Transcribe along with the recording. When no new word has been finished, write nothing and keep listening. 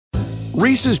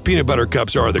Reese's peanut butter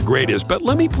cups are the greatest, but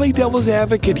let me play devil's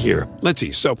advocate here. Let's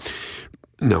see. So,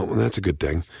 no, that's a good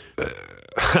thing.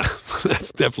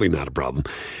 That's definitely not a problem.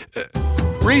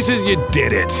 Reese's, you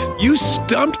did it. You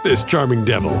stumped this charming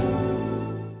devil.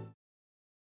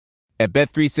 At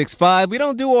Bet365, we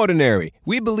don't do ordinary.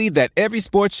 We believe that every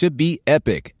sport should be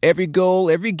epic. Every goal,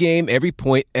 every game, every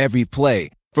point, every play.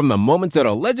 From the moments that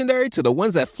are legendary to the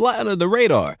ones that fly under the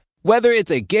radar. Whether it's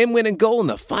a game-winning goal in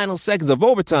the final seconds of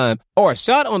overtime or a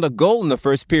shot on the goal in the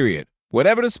first period.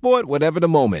 Whatever the sport, whatever the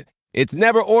moment. It's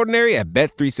never ordinary at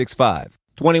Bet365.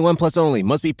 21 plus only.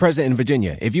 Must be present in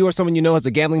Virginia. If you or someone you know has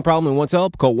a gambling problem and wants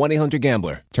help, call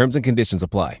 1-800-GAMBLER. Terms and conditions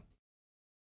apply.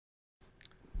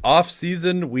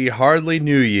 Off-season, we hardly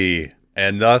knew ye,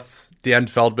 and thus Dan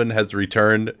Feldman has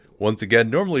returned once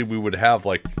again. Normally, we would have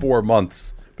like 4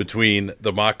 months between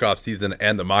the mock off-season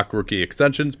and the mock rookie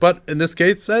extensions, but in this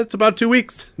case, it's about 2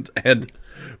 weeks.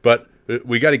 But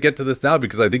we got to get to this now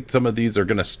because I think some of these are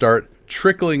going to start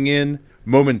trickling in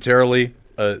momentarily.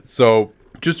 So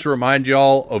just to remind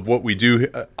y'all of what we do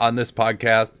on this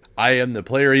podcast, I am the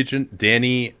player agent.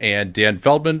 Danny and Dan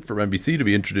Feldman from NBC, to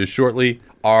be introduced shortly,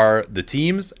 are the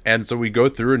teams. And so we go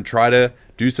through and try to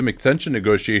do some extension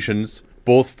negotiations,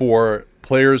 both for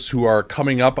players who are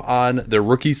coming up on their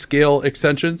rookie scale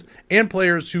extensions and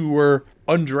players who were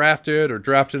undrafted or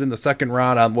drafted in the second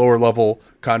round on lower level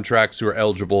contracts who are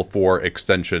eligible for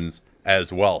extensions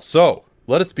as well. So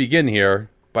let us begin here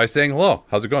by saying hello.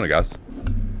 How's it going, guys?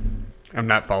 I'm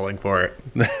not falling for it.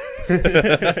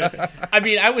 I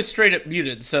mean, I was straight up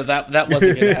muted, so that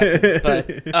wasn't going to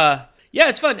happen. But yeah,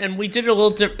 it's fun, and we did it a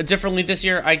little differently this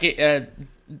year.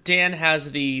 Dan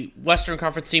has the Western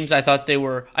Conference teams. I thought they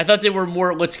were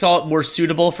more, let's call it, more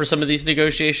suitable for some of these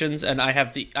negotiations, and I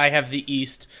have the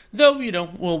East. Though, you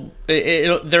know,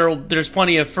 there's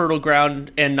plenty of fertile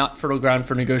ground and not fertile ground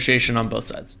for negotiation on both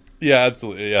sides. Yeah,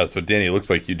 absolutely. Yeah, so Danny, it looks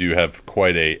like you do have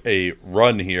quite a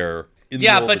run here.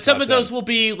 Yeah, but some of those will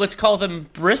be, let's call them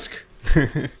brisk.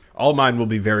 All mine will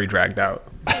be very dragged out.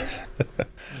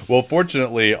 Well,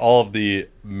 fortunately, all of the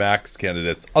max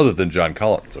candidates, other than John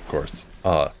Collins, of course,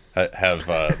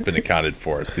 have been accounted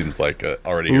for. It seems like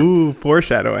already. Ooh,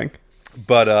 foreshadowing.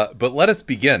 But let us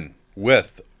begin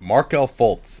with Markelle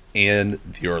Fultz and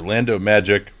the Orlando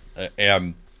Magic.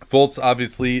 And Fultz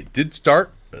obviously did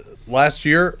start last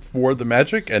year for the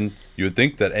Magic, and you would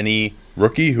think that any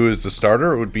rookie who is a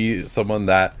starter would be someone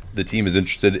that the team is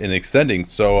interested in extending.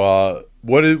 So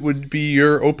what would be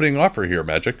your opening offer here,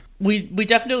 Magic? We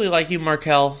definitely like you,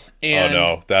 Markelle. And oh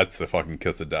no, that's the fucking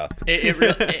kiss of death. You're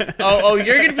going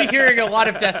to be hearing a lot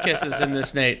of death kisses in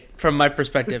this, Nate, from my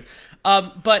perspective.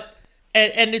 But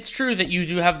it's true that you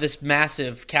do have this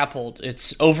massive cap hold.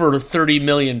 It's over $30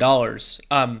 million.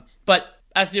 But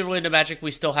as the Orlando Magic, we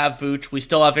still have Vooch, we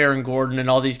still have Aaron Gordon, and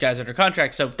all these guys under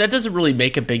contract. So that doesn't really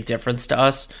make a big difference to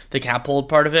us, the cap hold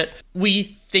part of it. We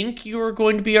think you are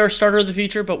going to be our starter of the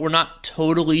future, but we're not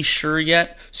totally sure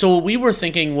yet. So what we were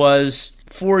thinking was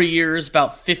 4 years,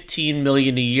 about $15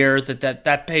 million a year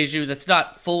that pays you. That's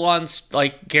not full on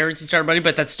like guaranteed starter money,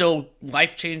 but that's still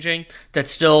life changing.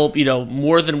 That's still, you know,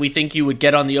 more than we think you would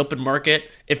get on the open market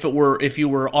if you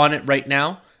were on it right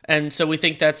now. And so we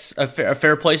think that's a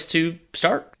fair place to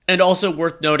start. And also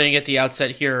worth noting at the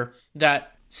outset here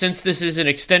that since this is an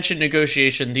extension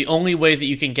negotiation, the only way that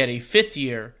you can get a fifth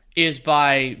year is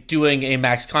by doing a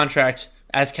max contract,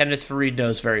 as Kenneth Faried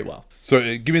knows very well. So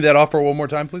give me that offer one more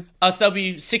time, please. So that'll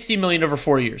be $60 million over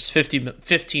 4 years,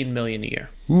 $15 million a year.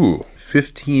 Ooh,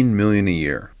 $15 million a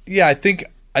year. Yeah, I think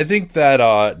that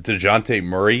DeJounte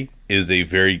Murray is a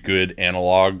very good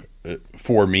analog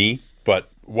for me, but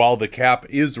while the cap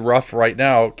is rough right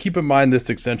now, keep in mind this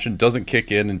extension doesn't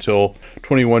kick in until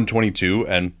 21-22,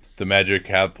 and the Magic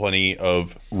have plenty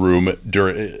of room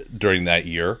during that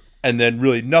year. And then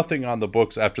really nothing on the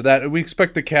books after that. And we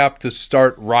expect the cap to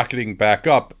start rocketing back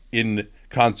up in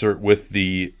concert with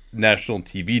the national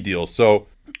TV deal. So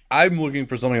I'm looking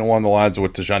for something along the lines of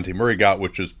what DeJounte Murray got,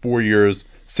 which is 4 years,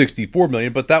 $64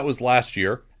 million, but that was last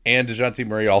year. And DeJounte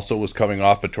Murray also was coming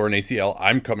off a torn ACL.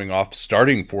 I'm coming off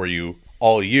starting for you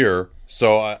all year.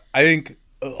 So I think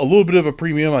a little bit of a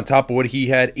premium on top of what he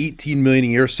had, $18 million a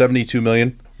year, $72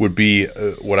 million would be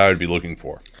what I would be looking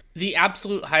for. The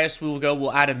absolute highest we will go,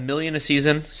 we'll add $1 million a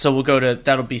season. So we'll go to,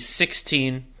 that'll be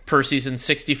 16 per season,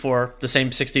 64, the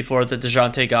same 64 that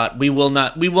DeJounte got. We will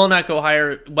not go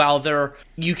higher. While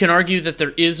you can argue that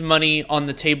there is money on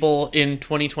the table in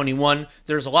 2021,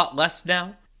 there's a lot less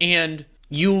now. And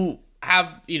you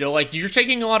have, you're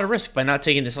taking a lot of risk by not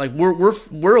taking this. Like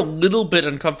we're a little bit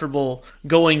uncomfortable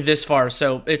going this far.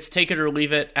 So it's take it or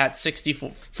leave it at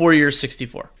 64, 4 years,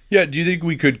 64. Yeah, do you think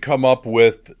we could come up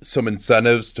with some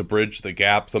incentives to bridge the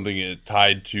gap, something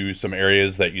tied to some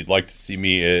areas that you'd like to see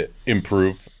me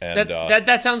improve? And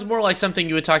that sounds more like something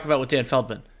you would talk about with Dan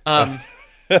Feldman.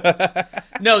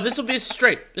 No, this is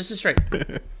straight.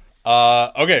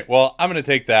 Okay, well, I'm going to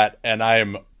take that, and I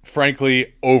am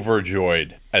frankly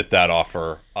overjoyed at that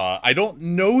offer. I don't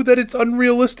know that it's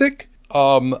unrealistic.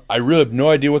 I really have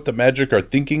no idea what the Magic are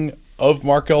thinking of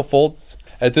Markelle Fultz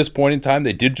at this point in time.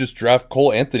 They did just draft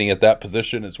Cole Anthony at that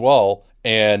position as well,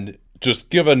 and just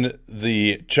given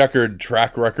the checkered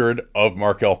track record of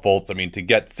Markelle Fultz, I mean, to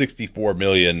get $64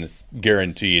 million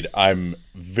guaranteed, I'm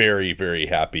very, very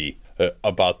happy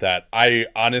about that. I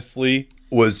honestly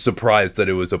was surprised that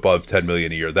it was above $10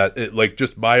 million a year.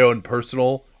 Just my own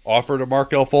personal offer to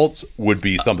Markelle Fultz would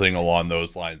be something along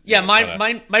those lines. Yeah,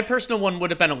 my personal one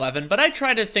would have been 11, but I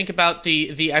try to think about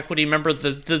the equity. Remember,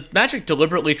 the Magic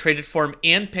deliberately traded for him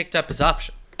and picked up his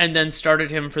option, and then started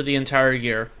him for the entire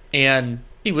year, and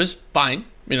he was fine,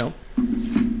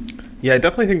 Yeah, I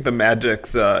definitely think the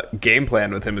Magic's game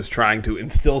plan with him is trying to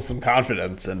instill some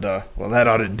confidence, and that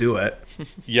ought to do it.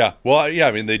 Yeah, well, yeah,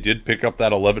 I mean, they did pick up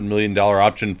that $11 million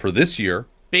option for this year.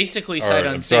 Basically, sight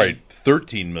unseen.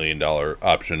 $13 million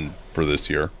option for this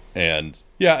year. And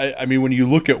yeah, I mean, when you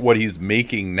look at what he's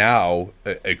making now,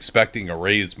 expecting a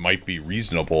raise might be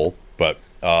reasonable. But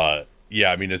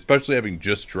yeah, I mean, especially having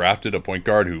just drafted a point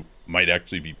guard who might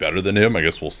actually be better than him. I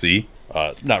guess we'll see.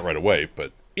 Not right away,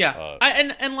 but yeah.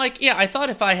 I thought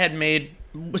if I had made,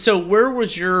 so where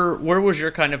was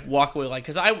your kind of walkaway like?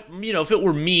 Because if it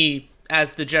were me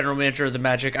as the general manager of the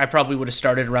Magic, I probably would have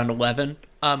started around 11.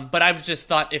 But I've just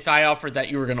thought if I offered that,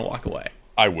 you were going to walk away.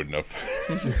 I wouldn't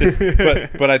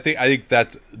have. but I think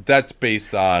that's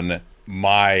based on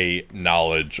my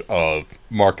knowledge of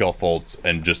Markelle Fultz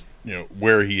and just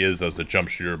where he is as a jump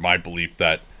shooter. My belief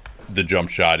that the jump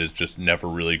shot is just never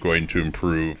really going to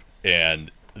improve,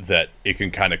 and that it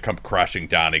can kind of come crashing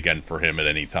down again for him at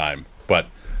any time. But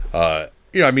I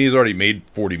mean, he's already made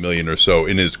 $40 million or so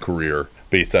in his career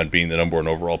based on being the number one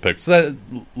overall pick. So that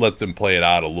lets him play it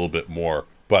out a little bit more.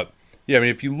 But yeah, I mean,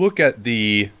 if you look at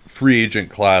the free agent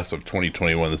class of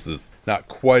 2021, this is not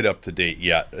quite up to date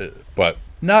yet, but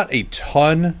not a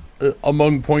ton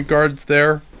among point guards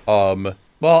there. Well,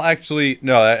 actually,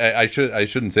 no, I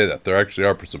shouldn't say that. There actually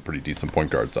are some pretty decent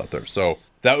point guards out there. So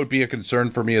that would be a concern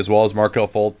for me, as well as Markelle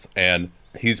Fultz. And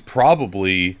he's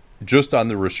probably just on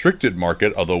the restricted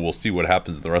market, although we'll see what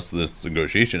happens in the rest of this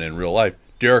negotiation in real life.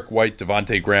 Derek White,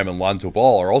 Devontae Graham, and Lonzo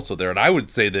Ball are also there. And I would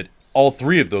say that all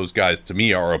three of those guys, to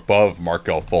me, are above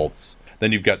Markelle Fultz.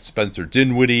 Then you've got Spencer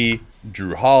Dinwiddie,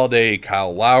 Drew Holiday,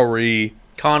 Kyle Lowry.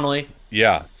 Conley.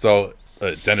 Yeah, so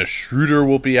Dennis Schroeder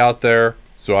will be out there.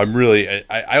 So I'm really,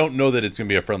 I don't know that it's going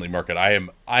to be a friendly market. I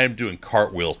am doing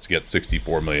cartwheels to get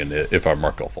 $64 million if I'm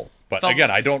Markelle Fultz. But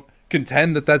again, I don't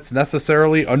contend that that's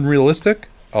necessarily unrealistic.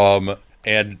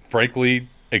 And frankly,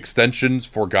 extensions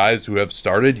for guys who have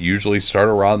started usually start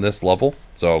around this level.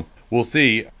 So we'll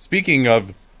see. Speaking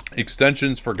of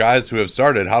extensions for guys who have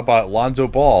started, how about Lonzo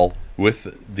Ball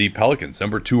with the Pelicans,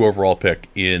 number 2 overall pick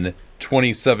in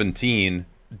 2017?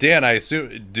 Dan, I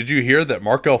assume, did you hear that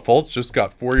Markelle Fultz just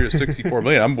got 4 years, $64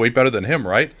 million? I'm way better than him,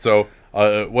 right? So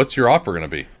what's your offer going to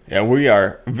be? Yeah, we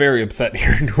are very upset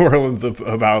here in New Orleans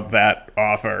about that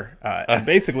offer. And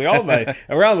basically, all of my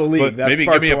around the league. But maybe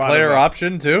give me a player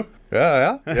option too.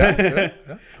 Yeah.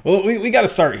 Well, we got to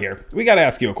start here. We got to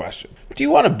ask you a question. Do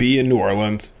you want to be in New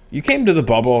Orleans? You came to the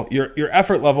bubble. Your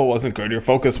effort level wasn't good. Your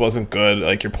focus wasn't good.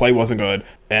 Like, your play wasn't good.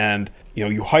 And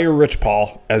you hire Rich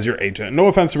Paul as your agent. No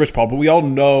offense to Rich Paul, but we all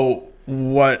know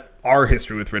what our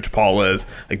history with Rich Paul is.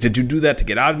 Like, did you do that to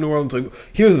get out of New Orleans? Like,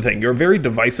 here's the thing. You're a very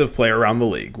divisive player around the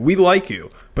league. We like you,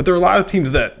 but there are a lot of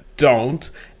teams that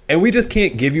don't. And we just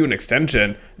can't give you an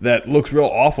extension that looks real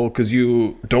awful because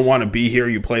you don't want to be here.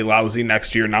 You play lousy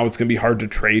next year. Now it's going to be hard to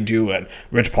trade you, and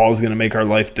Rich Paul is going to make our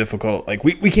life difficult. Like,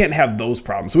 we can't have those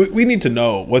problems. So we need to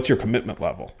know, what's your commitment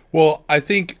level? Well, I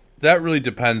think that really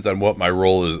depends on what my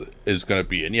role is going to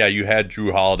be. And yeah, you had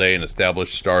Drew Holiday, an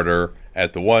established starter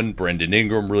at the 1. Brandon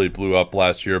Ingram really blew up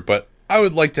last year, but I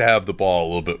would like to have the ball a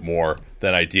little bit more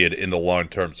than I did in the long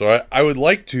term. So I would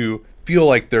like to feel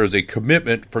like there's a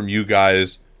commitment from you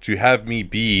guys to have me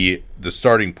be the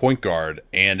starting point guard.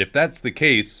 And if that's the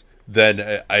case,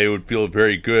 then I would feel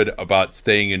very good about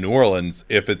staying in New Orleans.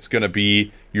 If it's going to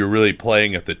be you're really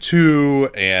playing at the 2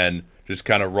 and just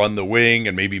kind of run the wing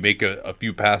and maybe make a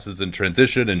few passes in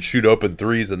transition and shoot open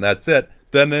threes and that's it,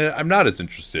 then I'm not as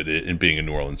interested in being a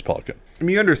New Orleans Pelican. I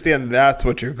mean, you understand that's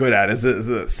what you're good at is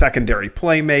the secondary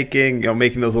playmaking,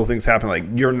 making those little things happen. Like,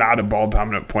 you're not a ball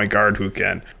dominant point guard who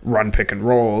can run pick and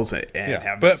rolls and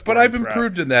have. But I've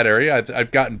improved in that area.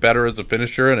 I've gotten better as a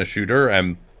finisher and a shooter.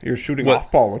 And your shooting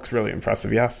off ball looks really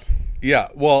impressive. Yes. Yeah.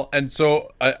 Well, and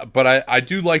so, but I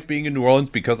do like being in New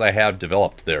Orleans because I have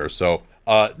developed there. So,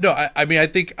 no, I mean, I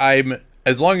think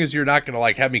as long as you're not going to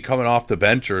like have me coming off the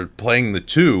bench or playing the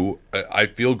two, I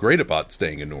feel great about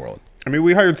staying in New Orleans. I mean,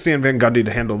 we hired Stan Van Gundy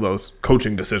to handle those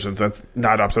coaching decisions. That's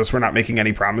not up to us. We're not making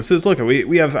any promises. Look,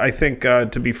 we have, I think,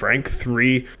 to be frank,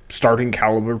 3 starting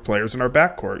caliber players in our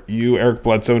backcourt. You, Eric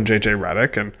Bledsoe, and JJ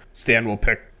Redick, and Stan will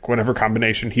pick whatever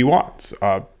combination he wants.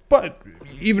 But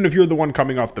even if you're the one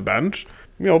coming off the bench,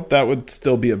 that would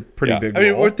still be a pretty big role. I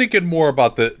mean, we're thinking more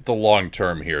about the long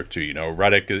term here, too.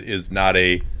 Redick is not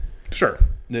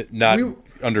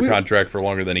under contract for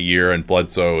longer than a year, and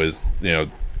Bledsoe is,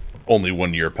 only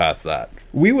 1 year past that.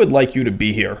 We would like you to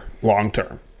be here long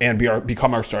term and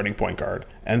become our starting point guard.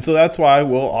 And so that's why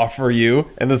we'll offer you,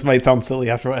 and this might sound silly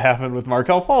after what happened with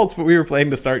Markelle Fultz, but we were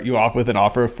planning to start you off with an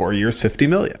offer of 4 years, $50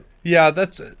 million. Yeah,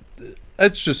 that's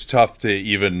just tough to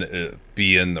even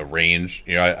be in the range.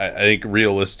 I think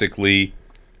realistically,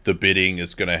 the bidding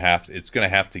is going to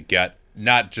have to get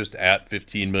not just at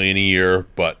 $15 million a year,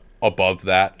 but above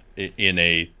that in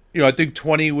a. I think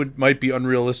 20 might be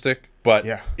unrealistic. But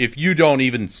if you don't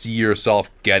even see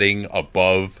yourself getting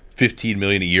above $15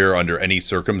 million a year under any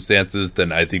circumstances,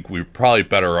 then I think we're probably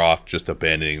better off just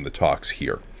abandoning the talks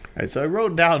here. All right, so I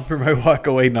wrote down for my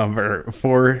walkaway number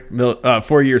 4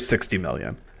 years, $60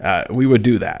 million. We would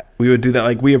do that.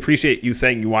 Like, we appreciate you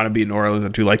saying you want to be in New Orleans,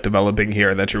 that you like developing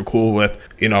here, that you're cool with,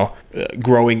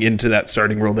 growing into that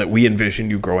starting role that we envision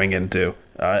you growing into.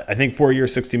 I think 4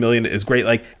 years, $60 million is great.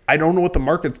 Like, I don't know what the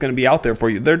market's going to be out there for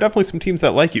you. There are definitely some teams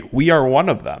that like you. We are one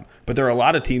of them. But there are a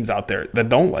lot of teams out there that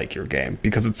don't like your game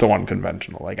because it's so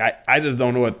unconventional. Like, I just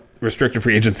don't know what restricted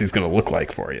free agency is going to look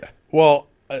like for you. Well,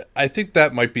 I think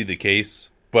that might be the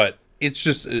case. But it's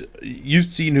just, you've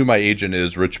seen who my agent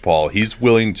is, Rich Paul. He's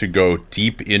willing to go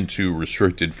deep into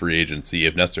restricted free agency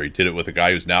if necessary. He did it with a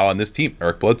guy who's now on this team,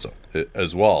 Eric Bledsoe,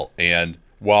 as well. And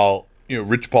while,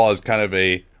 Rich Paul is kind of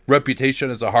a reputation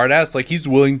as a hard ass, like, he's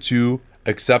willing to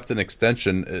accept an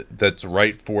extension that's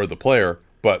right for the player.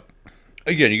 But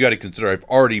again, you got to consider I've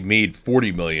already made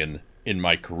 $40 million in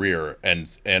my career, and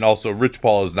also Rich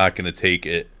Paul is not going to take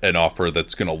an offer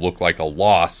that's going to look like a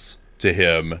loss to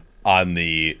him when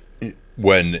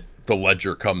the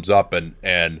ledger comes up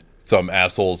and some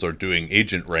assholes are doing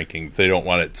agent rankings. They don't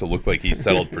want it to look like he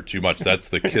settled for too much. That's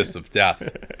the kiss of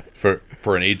death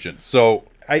for an agent. So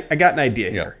I got an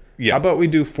idea here. Yeah. How about we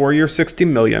do 4 years, $60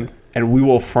 million, and we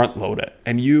will front load it.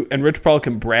 And you and Rich Paul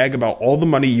can brag about all the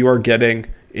money you are getting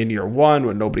in year one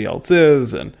when nobody else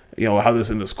is, and how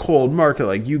this in this cold market,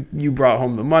 like you brought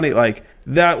home the money. Like,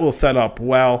 that will set up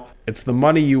well. It's the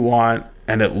money you want,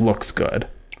 and it looks good.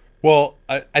 Well,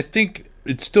 I think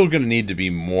it's still going to need to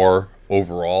be more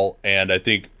overall, and I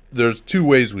think there's 2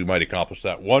 ways we might accomplish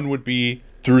that. One would be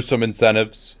through some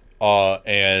incentives,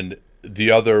 and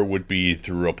the other would be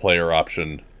through a player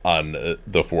option on the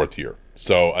 4th year.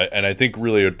 So, I think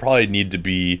really it would probably need to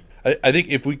be, I think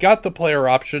if we got the player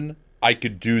option, I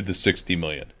could do the $60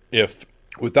 million. If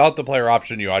without the player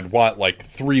option, I'd want like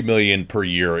 $3 million per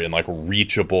year in like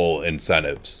reachable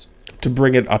incentives. To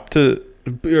bring it up to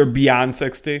or beyond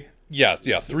 60? Yes,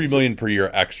 yeah, $3 million per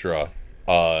year extra.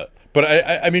 But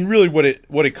I mean, really what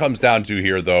it comes down to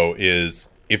here, though, is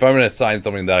if I'm going to sign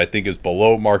something that I think is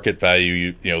below market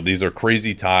value, these are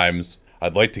crazy times.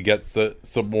 I'd like to get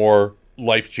some more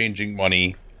life-changing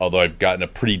money, although I've gotten a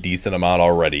pretty decent amount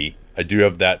already. I do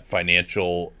have that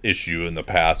financial issue in the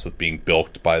past with being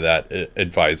bilked by that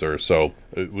advisor, so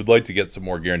I would like to get some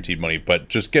more guaranteed money. But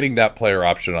just getting that player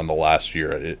option on the last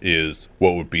year is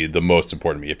what would be the most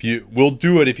important to me. We'll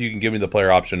do it if you can give me the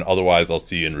player option. Otherwise, I'll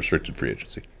see you in restricted free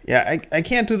agency. Yeah, I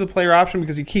can't do the player option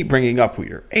because you keep bringing up who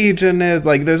your agent is.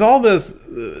 Like, there's all this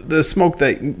smoke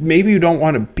that maybe you don't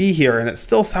want to be here, and it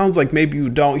still sounds like maybe you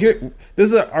don't. Here,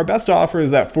 our best offer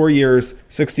is that 4 years,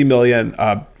 $60 million.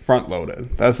 Front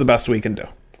loaded. That's the best we can do.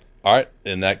 All right.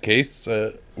 In that case,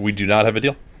 we do not have a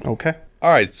deal. Okay. All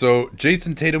right. So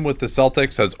Jason Tatum with the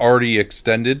Celtics has already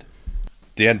extended.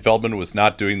 Dan Feldman was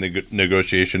not doing the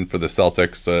negotiation for the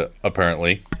Celtics,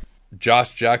 apparently.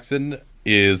 Josh Jackson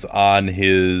is on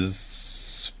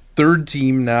his 3rd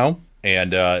team now,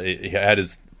 and he had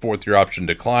his 4th year option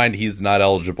declined. He's not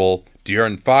eligible.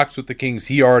 De'Aaron Fox with the Kings,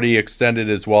 he already extended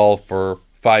as well for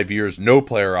 5 years. No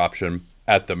player option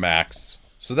at the max.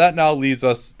 So that now leads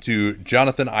us to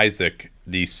Jonathan Isaac,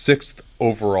 the 6th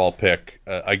overall pick,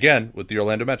 again, with the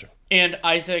Orlando Magic. And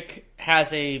Isaac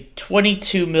has a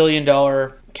 $22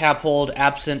 million cap hold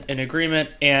absent an agreement.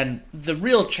 And the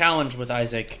real challenge with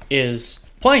Isaac is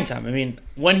playing time. I mean,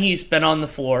 when he's been on the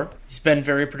floor, he's been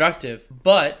very productive.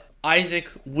 But Isaac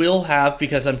will have,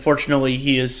 because unfortunately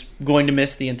he is going to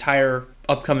miss the entire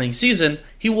upcoming season,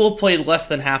 he will play less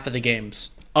than half of the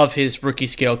games of his rookie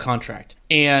scale contract.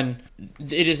 And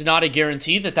it is not a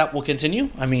guarantee that that will continue.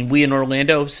 I mean, we in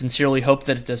Orlando sincerely hope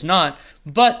that it does not.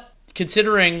 But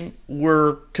considering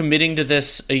we're committing to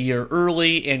this a year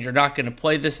early and you're not going to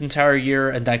play this entire year,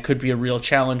 and that could be a real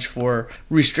challenge for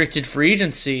restricted free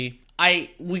agency,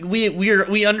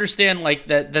 we understand like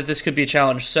that this could be a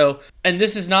challenge. So, and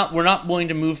this is not, we're not willing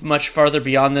to move much farther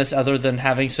beyond this other than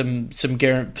having some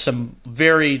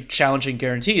very challenging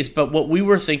guarantees. But what we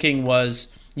were thinking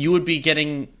was you would be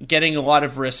getting a lot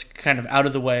of risk kind of out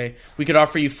of the way. We could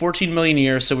offer you $14 million a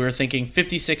year, so we were thinking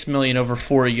 $56 million over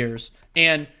 4 years.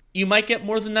 And you might get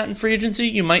more than that in free agency,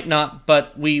 you might not,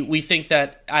 but we think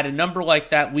that at a number like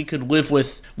that, we could live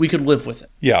with it.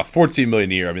 Yeah, $14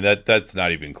 million a year. I mean, that's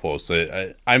not even close.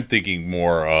 I'm thinking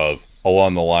more of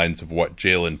along the lines of what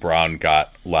Jaylen Brown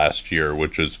got last year,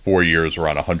 which is 4 years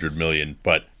around $100 million.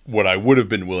 But what I would have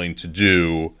been willing to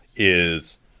do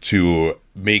is to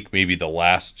make maybe the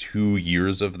last 2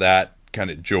 years of that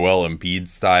kind of Joel Embiid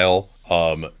style,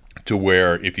 to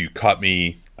where if you cut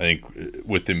me, I think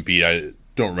with Embiid, I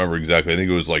don't remember exactly. I think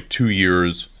it was like 2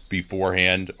 years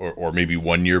beforehand or maybe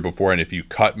 1 year before. And if you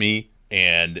cut me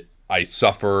and I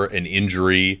suffer an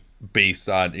injury based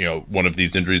on, one of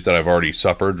these injuries that I've already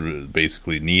suffered,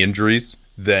 basically knee injuries,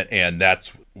 and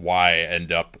that's why I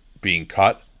end up being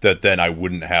cut, that then I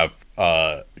wouldn't have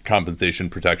compensation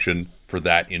protection for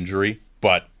that injury.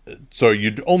 But so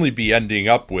you'd only be ending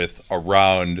up with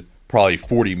around probably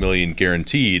 $40 million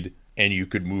guaranteed, and you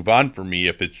could move on from me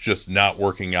if it's just not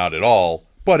working out at all.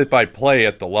 But if I play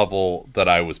at the level that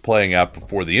I was playing at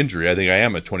before the injury, I think I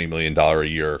am a $20 million a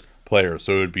year player.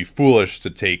 So it would be foolish to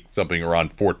take something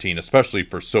around 14, especially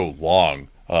for so long.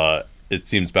 It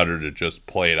seems better to just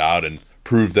play it out and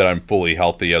prove that I'm fully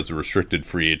healthy as a restricted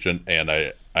free agent.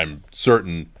 And I'm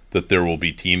certain that there will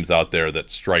be teams out there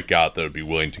that strike out that would be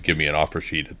willing to give me an offer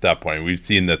sheet at that point. We've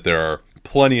seen that there are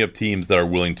plenty of teams that are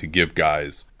willing to give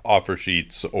guys offer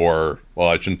sheets, or, well,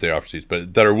 I shouldn't say offer sheets,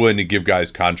 but that are willing to give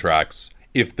guys contracts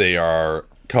if they are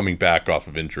coming back off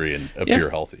of injury and appear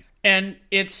healthy. And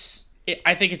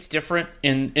I think it's different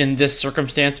in this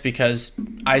circumstance because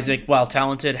Isaac, while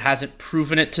talented, hasn't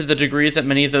proven it to the degree that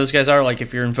many of those guys are. Like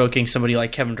if you're invoking somebody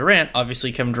like Kevin Durant,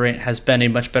 obviously Kevin Durant has been a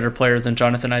much better player than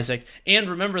Jonathan Isaac. And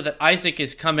remember that Isaac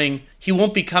is coming, he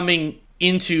won't be coming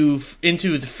into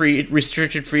the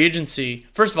restricted free agency.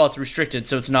 First of all, it's restricted,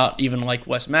 so it's not even like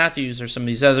Wes Matthews or some of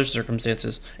these other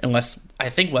circumstances, unless I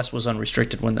think Wes was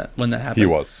unrestricted when that happened. He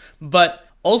was. But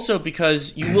also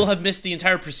because you will have missed the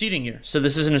entire preceding year. So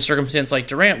this isn't a circumstance like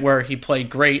Durant where he played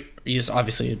great. He's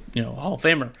obviously a Hall of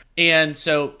Famer. And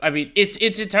so, I mean, it's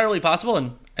entirely possible.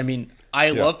 And I mean,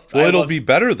 it'll be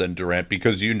better than Durant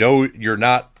because you're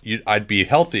not. I'd be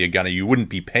healthy again, and you wouldn't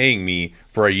be paying me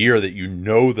for a year that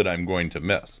that I'm going to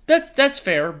miss. That's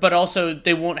fair, but also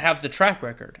they won't have the track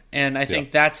record, and I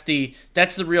think that's the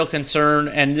real concern.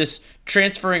 And this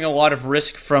transferring a lot of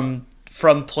risk from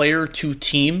player to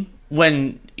team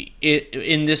when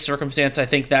in this circumstance, I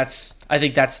think that's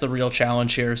the real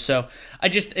challenge here. So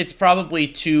it's probably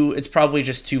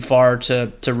just too far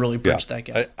to really bridge that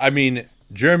gap. I mean,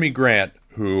 Jeremy Grant,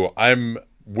 who I'm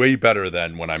way better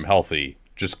than when I'm healthy,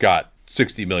 just got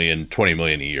 $60 million, $20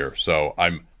 million a year. So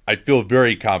I feel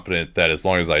very confident that as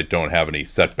long as I don't have any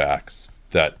setbacks,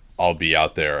 that I'll be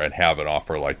out there and have an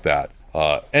offer like that,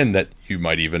 and that you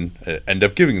might even end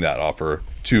up giving that offer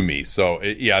to me. So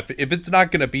if it's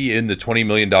not going to be in the $20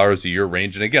 million a year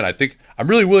range, and again, I think I'm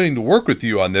really willing to work with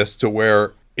you on this to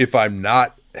where if I'm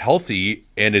not healthy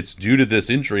and it's due to this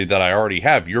injury that I already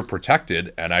have, you're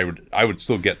protected, and I would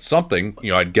still get something.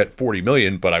 I'd get $40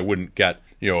 million, but I wouldn't get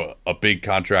a big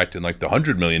contract in like the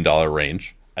 $100 million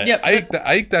range. I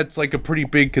think that's like a pretty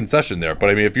big concession there.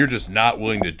 But I mean, if you're just not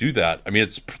willing to do that, I mean,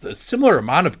 it's a similar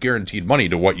amount of guaranteed money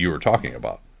to what you were talking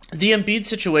about. The Embiid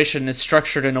situation is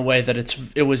structured in a way that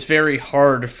it was very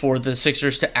hard for the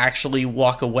Sixers to actually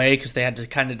walk away because they had to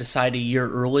kind of decide a year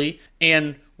early,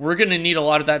 and we're going to need a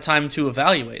lot of that time to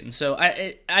evaluate. And so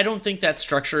I don't think that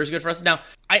structure is good for us. Now,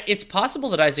 it's possible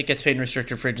that Isaac gets paid in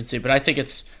restricted free agency, but I think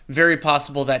it's very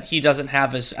possible that he doesn't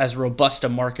have as robust a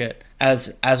market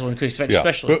as one could expect,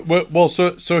 especially. Well,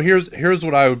 so here's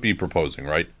what I would be proposing,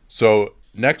 right? So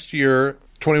next year,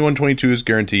 21-22 is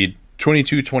guaranteed.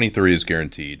 22-23 is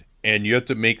guaranteed. and you have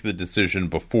to make the decision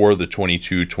before the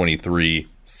 22-23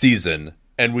 season,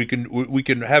 and we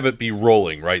can have it be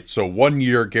rolling, right? So 1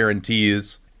 year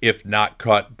guarantees if not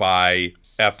cut by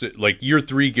after, like, year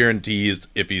 3 guarantees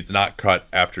if he's not cut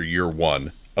after year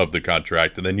 1 of the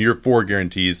contract, and then year 4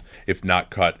 guarantees if not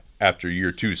cut after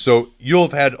year 2. So you'll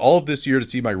have had all of this year to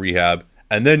see my rehab,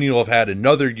 and then you'll have had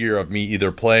another year of me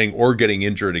either playing or getting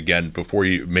injured again before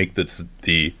you make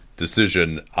the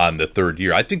decision on the 3rd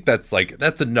year. I think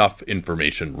that's enough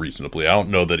information reasonably. I don't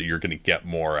know that you're going to get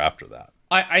more after that.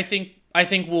 I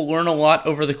think we'll learn a lot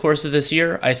over the course of this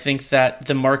year. I think that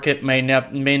the market may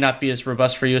not be as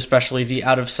robust for you, especially the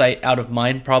out of sight, out of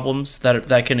mind problems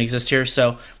that can exist here.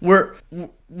 So we're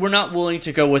not willing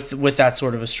to go with that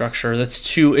sort of a structure. It's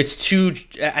too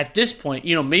at this point.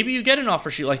 Maybe you get an offer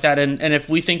sheet like that, and if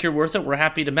we think you're worth it, we're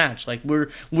happy to match. Like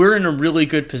we're in a really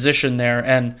good position there,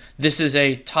 and this is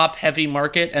a top heavy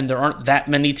market, and there aren't that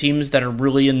many teams that are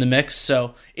really in the mix.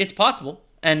 So it's possible.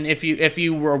 And if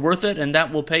you were worth it, and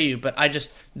that will pay you, but I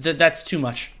just that's too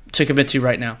much to commit to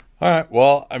right now. All right.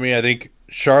 Well, I mean, I think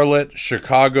Charlotte,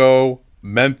 Chicago,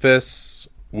 Memphis,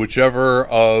 whichever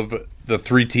of the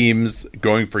 3 teams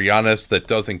going for Giannis that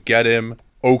doesn't get him,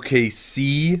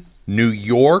 OKC, New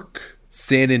York,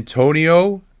 San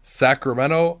Antonio,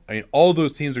 Sacramento. I mean, all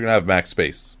those teams are going to have max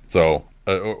space. So,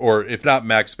 or if not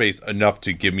max space, enough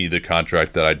to give me the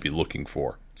contract that I'd be looking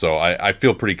for. So I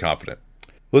feel pretty confident.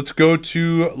 Let's go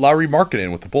to Lauri Markkanen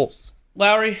with the Bulls.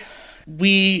 Lauri,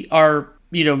 we are,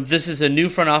 this is a new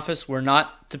front office. We're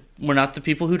not the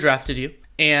people who drafted you,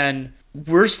 and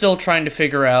we're still trying to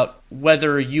figure out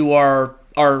whether you are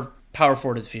our power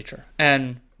forward of the future.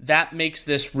 And that makes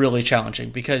this really challenging,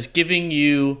 because giving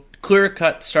you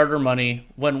clear-cut starter money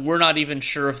when we're not even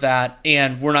sure of that,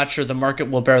 and we're not sure the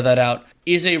market will bear that out,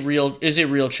 is a real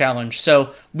challenge.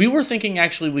 So we were thinking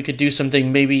actually we could do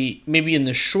something maybe in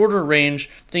the shorter range,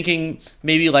 thinking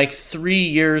maybe like 3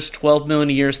 years, 12 million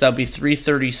a year, so that would be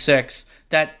 336.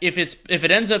 That if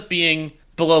it ends up being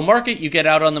below market, you get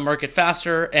out on the market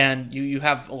faster, and you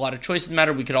have a lot of choice in the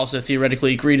matter. We could also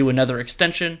theoretically agree to another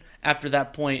extension after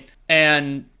that point,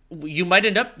 and you might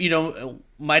end up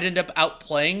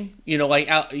outplaying,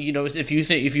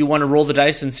 if you want to roll the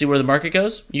dice and see where the market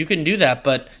goes, you can do that.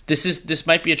 But this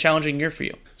might be a challenging year for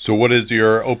you. So what is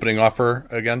your opening offer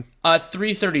again?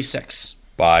 336.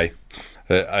 Buy.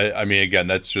 I mean,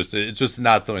 again, it's just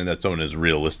not something that someone is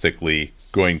realistically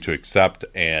going to accept.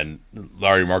 And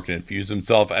Lauri Markkanen views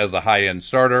himself as a high-end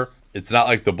starter. It's not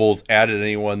like the Bulls added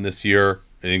anyone this year.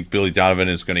 I think Billy Donovan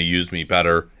is going to use me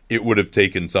better. It would have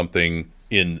taken something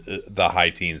in the high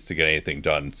teens to get anything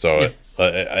done. So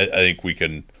I think we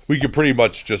can pretty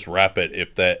much just wrap it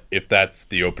if that's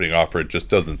the opening offer. It just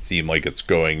doesn't seem like it's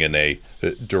going in a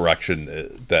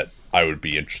direction that I would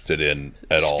be interested in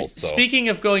at all. So. Speaking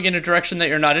of going in a direction that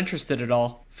you're not interested at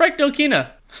all, Frank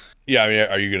Ntilikina. Yeah, I mean,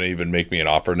 are you going to even make me an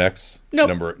offer next?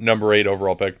 Nope. Number 8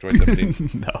 overall pick,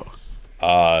 2017.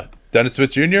 No. Dennis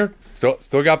Smith Jr.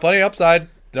 still got plenty of upside.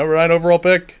 Number 9 overall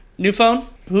pick. New phone?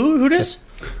 Who dis?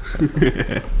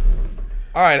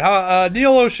 All right, how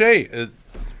Neil O'Shea is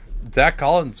Zach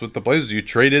Collins with the Blazers. You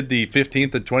traded the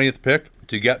 15th and 20th pick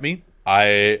to get me.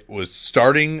 I was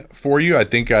starting for you. I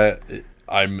think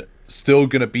I'm still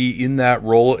going to be in that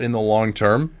role in the long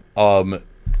term. I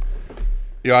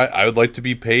would like to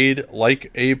be paid like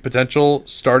a potential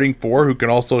starting 4 who can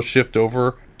also shift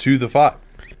over to the 5.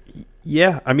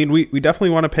 Yeah, I mean, we definitely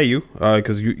want to pay you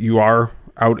because you are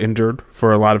out injured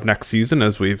for a lot of next season.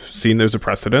 As we've seen, there's a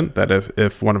precedent that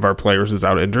if one of our players is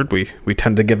out injured, we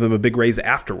tend to give them a big raise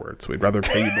afterwards. We'd rather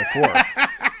pay you before.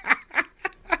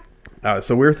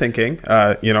 So we're thinking,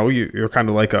 you're kind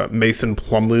of like a Mason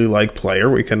Plumlee-like player.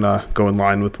 We can go in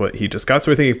line with what he just got.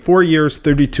 So we're thinking 4 years,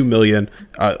 $32 million,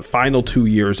 final 2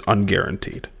 years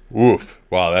unguaranteed. Oof.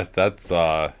 Wow, that's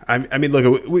I mean,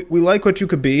 look, we like what you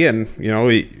could be, and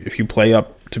if you play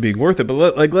up to being worth it.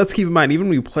 But let's keep in mind, even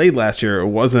when you played last year, it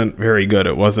wasn't very good.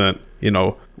 It wasn't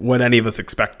what any of us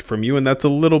expect from you, and that's a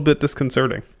little bit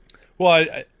disconcerting. Well,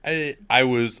 I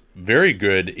was very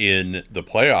good in the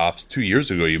playoffs 2 years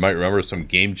ago. You might remember some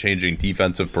game-changing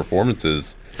defensive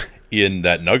performances in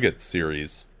that Nuggets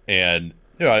series, and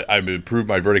I've improved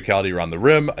my verticality around the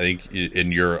rim. I think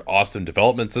in your awesome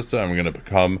development system, I'm going to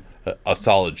become a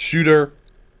solid shooter.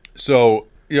 So,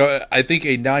 I think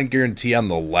a non-guarantee on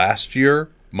the last year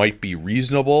might be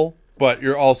reasonable, but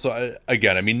you're also,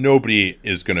 again, I mean, nobody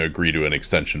is going to agree to an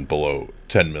extension below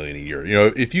 $10 million a year.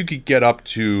 If you could get up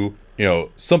to,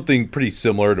 something pretty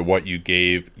similar to what you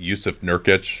gave Yusuf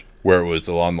Nurkic, where it was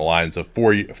along the lines of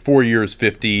 4 years,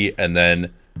 50, and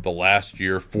then the last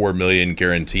year, $4 million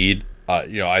guaranteed.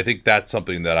 I think that's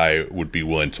something that I would be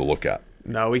willing to look at.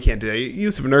 No, we can't do that.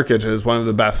 Yusuf Nurkic is one of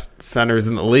the best centers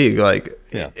in the league. Like,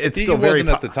 it's he still wasn't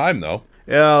at the time, though.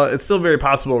 Yeah, it's still very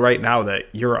possible right now that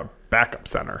you're a backup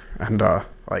center, and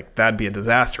that'd be a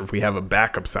disaster if we have a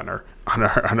backup center on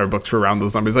our books for around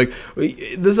those numbers. Like,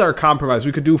 this is our compromise.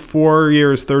 We could do 4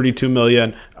 years, $32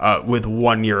 million, with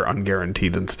 1 year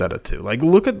unguaranteed instead of 2. Like,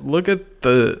 look at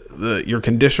the your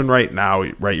condition right now.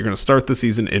 Right, you're going to start the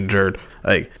season injured.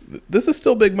 Like, this is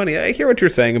still big money. I hear what you're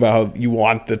saying about how you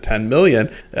want the $10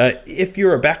 million. If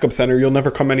you're a backup center, you'll never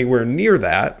come anywhere near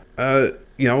that.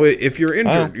 If you're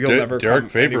injured, you'll never. Derek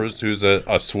Favors, who's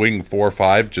a swing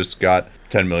 4-5, just got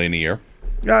 $10 million a year.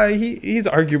 He's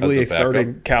arguably a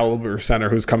starting caliber center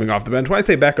who's coming off the bench. When I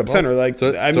say backup center,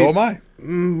 so am I.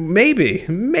 Maybe.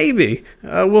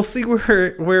 We'll see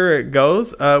where it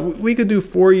goes. We could do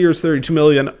 4 years, $32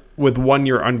 million with 1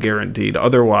 year unguaranteed.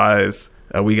 Otherwise,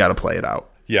 we got to play it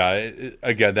out. Yeah,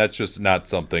 again, that's just not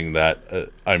something that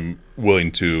I'm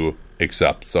willing to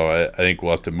accept. So I think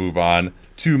we'll have to move on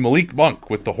to Malik Monk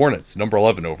with the Hornets, number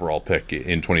 11 overall pick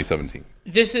in 2017.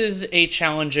 This is a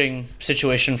challenging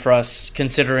situation for us,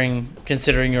 considering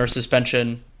your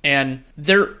suspension, and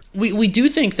we do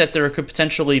think that there could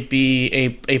potentially be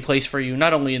a place for you,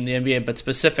 not only in the NBA but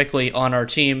specifically on our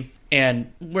team.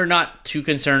 And we're not too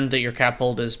concerned that your cap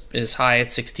hold is high at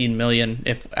 $16 million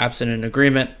if absent an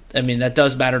agreement. I mean, that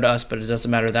does matter to us, but it doesn't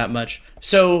matter that much.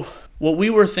 So what we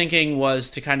were thinking was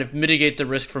to kind of mitigate the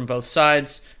risk from both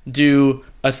sides, do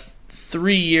a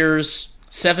 3 years,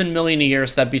 $7 million a year,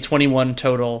 so that'd be 21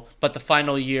 total. But the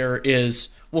final year is,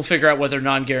 we'll figure out whether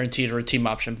non-guaranteed or a team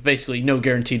option. But basically, no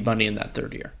guaranteed money in that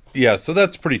third year. Yeah, so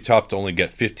that's pretty tough to only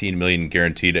get $15 million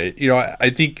guaranteed. I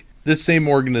think this same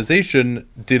organization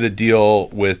did a deal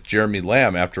with Jeremy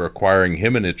Lamb after acquiring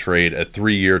him in a trade, a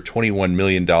 3-year, $21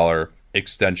 million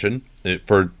extension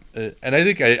for. And I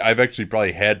think I've actually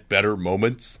probably had better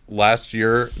moments last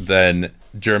year than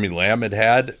Jeremy Lamb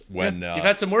had when you've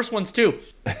had some worse ones too.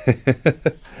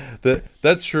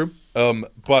 That's true.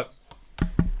 But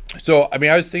so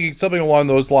I was thinking something along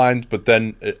those lines, but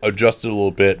then adjusted a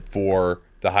little bit for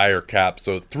the higher cap.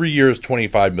 So 3 years,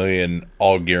 $25 million,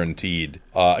 all guaranteed.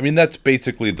 That's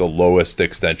basically the lowest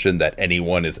extension that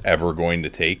anyone is ever going to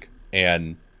take.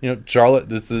 And Charlotte,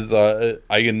 this is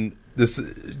This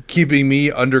keeping me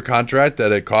under contract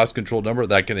at a cost-controlled number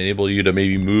that can enable you to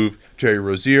maybe move Terry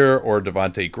Rozier or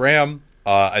Devontae Graham.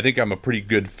 I think I'm a pretty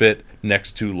good fit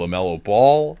next to LaMelo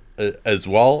Ball as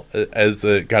well as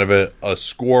a kind of a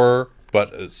scorer,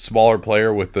 but a smaller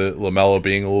player with the LaMelo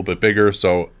being a little bit bigger.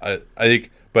 So I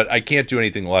think, but I can't do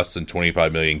anything less than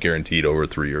 $25 million guaranteed over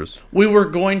 3 years. We were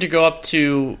going to go up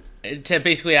to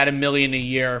basically add $1 million a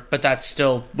year, but that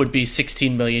still would be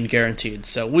 $16 million guaranteed.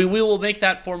 So we will make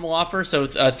that formal offer. So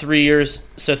 3 years,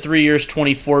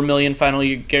 $24 million final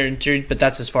year guaranteed, but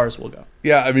that's as far as we'll go.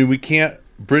 Yeah, we can't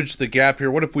bridge the gap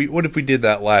here. What if we did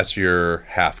that last year,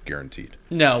 half guaranteed?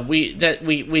 No, we're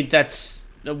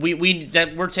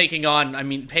taking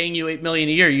on. Paying you $8 million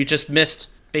a year, you just missed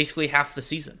basically half the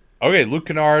season. Okay, Luke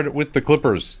Kennard with the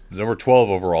Clippers, the number 12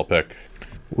 overall pick.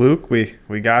 Luke, we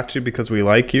got you because we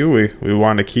like you. We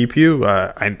want to keep you.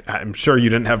 I'm sure you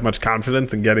didn't have much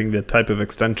confidence in getting the type of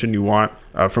extension you want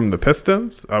from the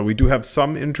Pistons. We do have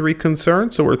some injury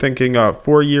concerns, so we're thinking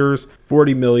 4 years,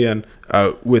 $40 million,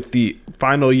 with the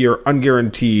final year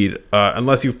unguaranteed,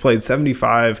 unless you've played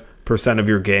 75% of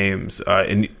your games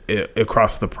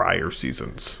across the prior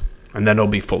seasons, and then it'll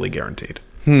be fully guaranteed.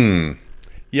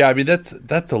 Yeah,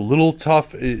 that's a little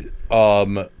tough.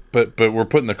 But we're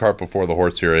putting the cart before the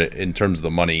horse here in terms of the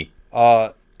money.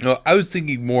 I was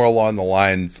thinking more along the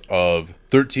lines of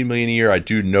 $13 million a year. I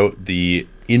do note the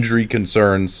injury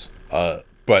concerns,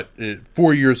 but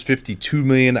 4 years, $52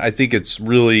 million. I think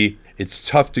it's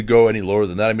tough to go any lower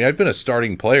than that. I've been a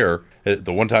starting player.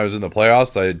 The one time I was in the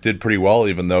playoffs, I did pretty well,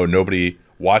 even though nobody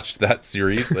watched that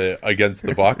series against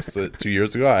the Bucks 2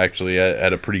 years ago. I actually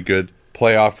had a pretty good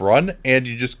playoff run, and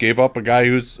you just gave up a guy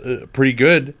who's pretty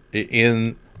good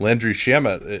in Landry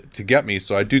Shamet to get me.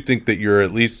 So I do think that you're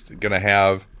at least going to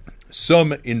have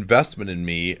some investment in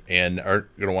me and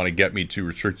aren't going to want to get me to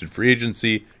restricted free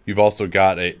agency. You've also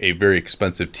got a very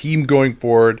expensive team going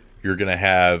forward. You're going to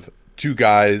have 2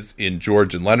 guys in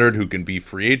George and Leonard who can be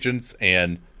free agents,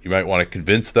 and you might want to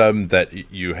convince them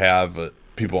that you have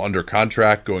people under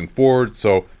contract going forward.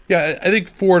 So yeah, I think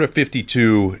 4 to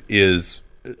 52 is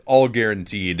all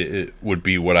guaranteed. It would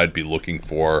be what I'd be looking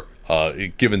for,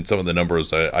 given some of the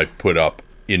numbers I put up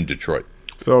in Detroit.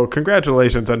 So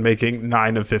congratulations on making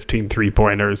 9 of 15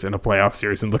 3-pointers in a playoff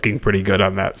series and looking pretty good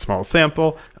on that small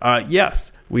sample.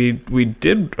 Yes, we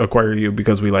did acquire you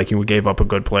because we like you. We gave up a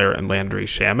good player in Landry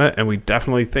Shamet, and we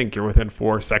definitely think you're within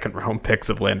 4 second-round picks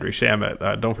of Landry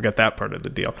Shamet. Don't forget that part of the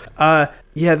deal.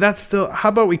 Yeah, that's still... How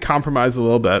about we compromise a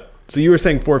little bit? So you were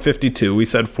saying 452. We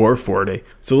said 440.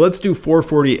 So let's do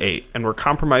 448. And we're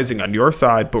compromising on your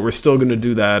side, but we're still going to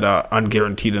do that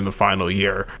unguaranteed in the final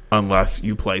year unless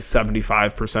you play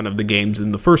 75% of the games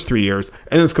in the first 3 years,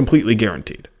 and it's completely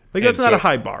guaranteed. Like, that's not a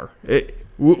high bar.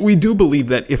 We do believe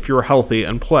that if you're healthy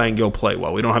and playing, you'll play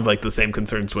well. We don't have, like, the same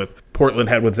concerns with Portland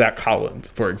had with Zach Collins,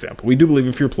 for example. We do believe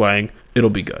if you're playing, it'll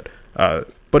be good.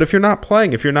 But if you're not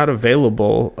playing, if you're not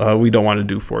available, we don't want to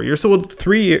do 4 years. So with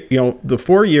the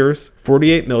 4 years,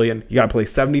 $48 million, you got to play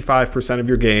 75% of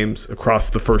your games across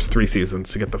the first 3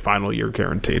 seasons to get the final year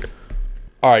guaranteed.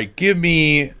 All right, give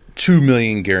me $2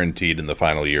 million guaranteed in the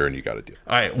final year, and you got to do.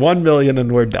 All right, $1 million,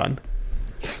 and we're done.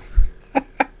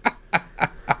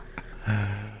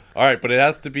 All right, but it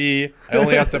has to be. I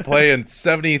only have to play in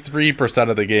 73%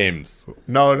 of the games.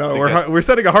 No, we're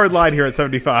setting a hard line here at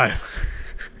 75.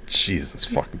 Jesus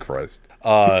fucking Christ.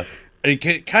 Kind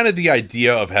of the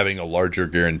idea of having a larger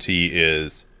guarantee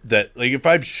is that, like, if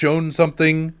I've shown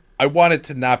something, I want it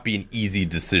to not be an easy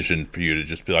decision for you to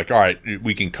just be like, all right,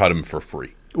 we can cut him for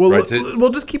free. Well, right? Well,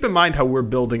 just keep in mind how we're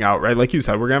building out, right? Like you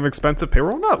said, we're going to have expensive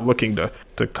payroll. We're not looking to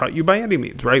cut you by any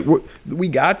means, right? We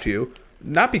got you.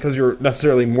 Not because you're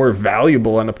necessarily more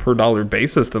valuable on a per dollar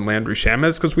basis than Landry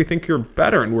Shamet, because we think you're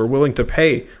better and we're willing to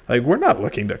pay. Like, we're not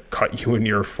looking to cut you in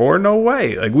year 4. No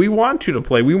way. Like, we want you to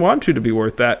play. We want you to be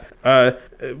worth that.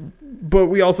 But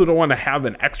we also don't want to have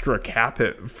an extra cap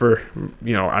hit for,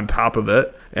 on top of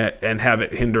it and have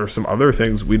it hinder some other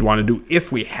things we'd want to do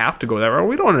if we have to go that route.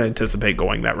 We don't anticipate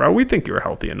going that route. We think you're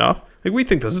healthy enough. Like, we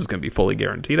think this is going to be fully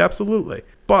guaranteed. Absolutely.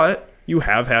 But you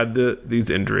have had these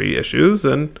injury issues,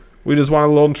 and we just want a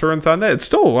little insurance on that. It's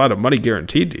still a lot of money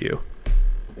guaranteed to you.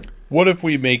 What if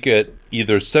we make it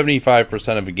either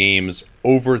 75% of the games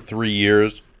over 3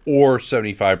 years or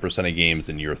 75% of games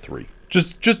in year 3?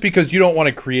 Just because you don't want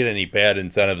to create any bad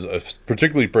incentives,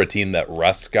 particularly for a team that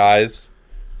rests guys.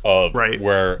 Right.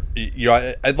 Where,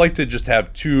 I'd like to just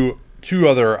have two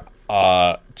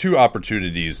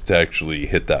opportunities to actually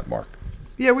hit that mark.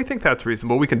 Yeah, we think that's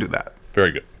reasonable. We can do that.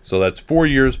 Very good. So that's 4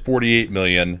 years, $48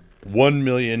 million. $1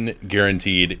 million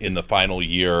guaranteed in the final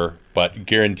year, but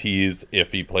guarantees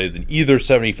if he plays in either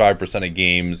 75% of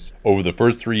games over the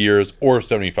first 3 years or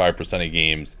 75% of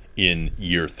games in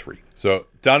year 3. So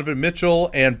Donovan Mitchell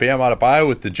and Bam Adebayo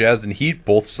with the Jazz and Heat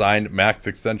both signed max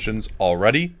extensions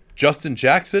already. Justin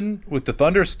Jackson with the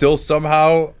Thunder still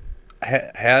somehow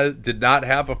did not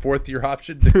have a 4th-year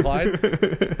option decline.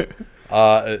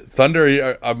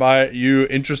 Thunder, are you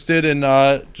interested in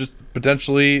just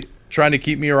potentially trying to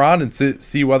keep me around and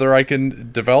see whether I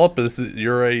can develop?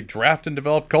 You're a draft and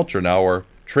develop culture now, or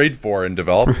trade for and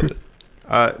develop.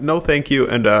 No, thank you.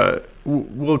 And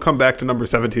we'll come back to number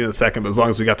 17 in a second, but as long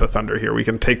as we got the Thunder here, we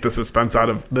can take the suspense out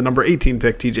of the number 18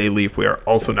 pick, TJ Leaf. We are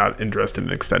also not interested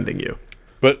in extending you.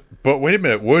 But wait a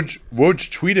minute. Woj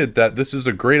tweeted that this is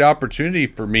a great opportunity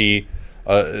for me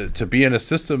to be in a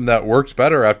system that works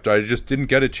better after I just didn't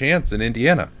get a chance in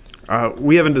Indiana.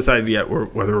 We haven't decided yet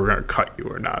whether we're going to cut you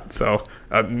or not. So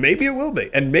maybe it will be.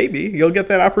 And maybe you'll get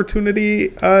that opportunity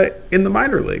in the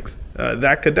minor leagues.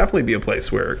 That could definitely be a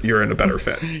place where you're in a better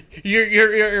fit.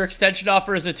 Your extension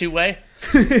offer is a 2-way?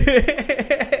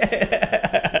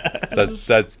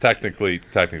 That's technically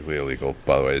illegal,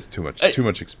 by the way. It's too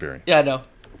much experience. Yeah, I know.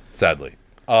 Sadly.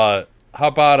 How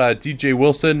about DJ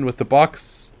Wilson with the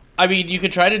Bucks? I mean, you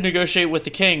could try to negotiate with the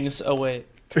Kings. Oh, wait.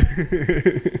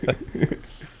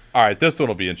 All right, this one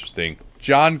will be interesting.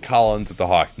 John Collins with the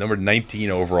Hawks, number 19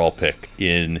 overall pick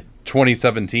in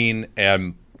 2017.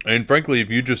 And frankly, if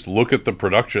you just look at the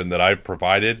production that I've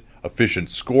provided, efficient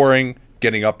scoring,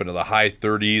 getting up into the high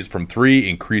 30s from 3,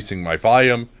 increasing my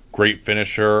volume, great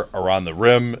finisher around the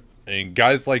rim. And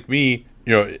guys like me,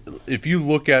 if you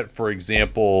look at, for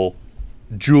example,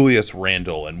 Julius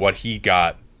Randle and what he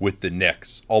got with the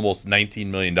Knicks, almost $19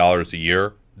 million a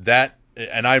year, I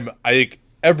think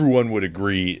everyone would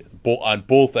agree on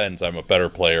both ends I'm a better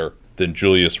player than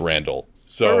Julius Randle.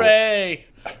 So, hooray!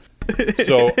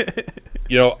 So,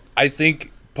 I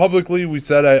think publicly we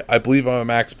said I believe I'm a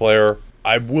max player.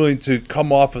 I'm willing to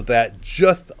come off of that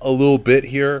just a little bit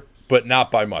here, but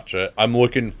not by much. I'm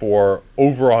looking for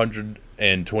over $120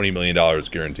 million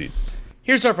guaranteed.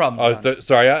 Here's our problem.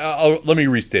 Sorry, let me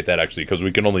restate that actually, because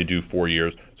we can only do 4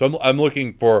 years. So I'm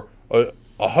looking for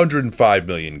 $105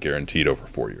 million guaranteed over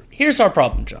 4 years. Here's our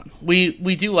problem, John. We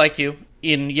do like you,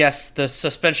 yes, the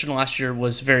suspension last year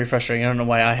was very frustrating. I don't know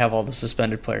why I have all the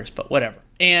suspended players, but whatever.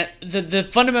 And the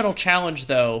fundamental challenge,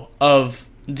 though, of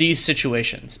these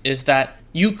situations is that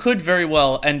you could very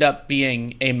well end up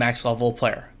being a max level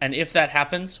player. And if that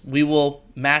happens, we will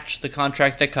match the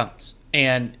contract that comes.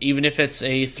 And even if it's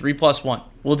a 3+1,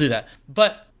 we'll do that.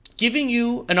 But giving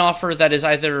you an offer that is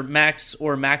either max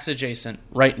or max adjacent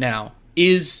right now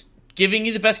is giving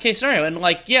you the best case scenario. And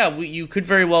you could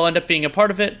very well end up being a part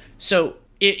of it. So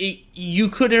you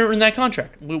could earn that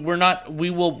contract.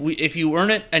 If you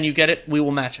earn it and you get it, we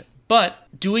will match it. But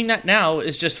doing that now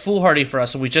is just foolhardy for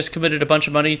us. And we just committed a bunch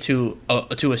of money to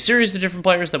a series of different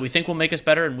players that we think will make us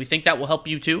better. And we think that will help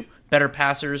you too. Better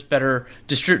passers, better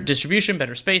distribution,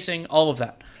 better spacing, all of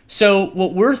that. So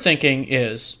what we're thinking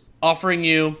is offering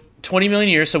you $20 million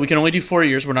a year, so we can only do 4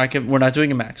 years. We're not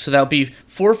doing a max. So that'll be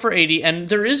 4 for 80, and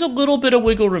there is a little bit of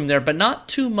wiggle room there, but not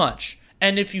too much.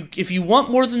 And if you want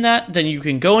more than that, then you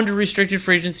can go into restricted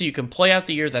free agency. You can play out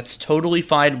the year. That's totally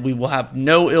fine. We will have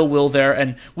no ill will there,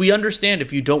 and we understand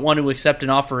if you don't want to accept an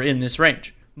offer in this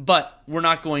range. But we're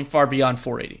not going far beyond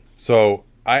 480. So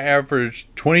I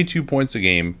averaged 22 points a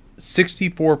game,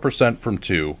 64% from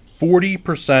 2,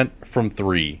 40% from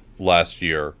 3 last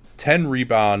year, 10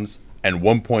 rebounds, and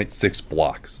 1.6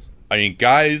 blocks. I mean,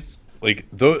 guys,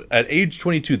 at age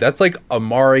 22, that's like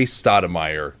Amare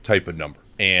Stoudemire type of number.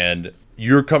 And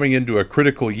you're coming into a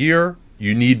critical year.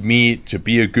 You need me to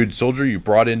be a good soldier. You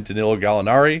brought in Danilo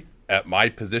Gallinari at my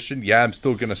position. Yeah, I'm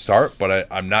still going to start, but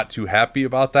I'm not too happy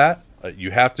about that.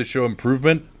 You have to show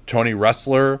improvement. Tony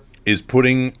Ressler is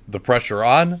putting the pressure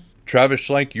on. Travis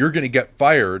Schlenk, you're going to get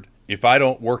fired if I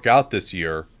don't work out this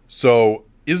year. So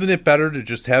isn't it better to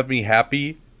just have me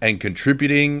happy and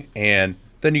contributing, and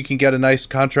then you can get a nice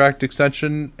contract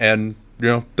extension, and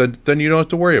then you don't have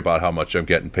to worry about how much I'm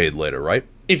getting paid later, right?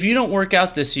 If you don't work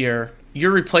out this year, your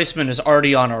replacement is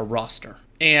already on our roster.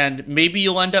 And maybe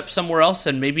you'll end up somewhere else,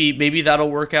 and maybe that'll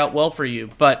work out well for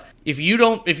you. But if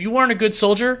you aren't a good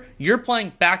soldier, you're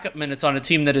playing backup minutes on a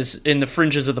team that is in the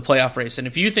fringes of the playoff race. And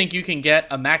if you think you can get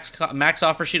a max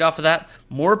offer sheet off of that,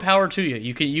 more power to you.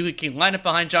 You can line up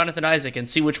behind Jonathan Isaac and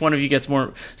see which one of you gets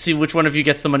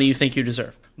the money you think you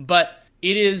deserve. But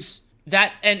it is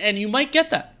that, and you might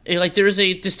get that. There is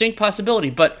a distinct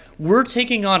possibility, but we're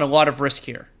taking on a lot of risk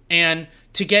here. And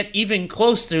to get even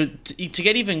close to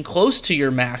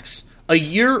your max a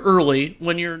year early,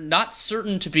 when you're not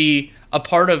certain to be a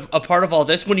part of all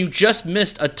this, when you just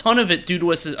missed a ton of it due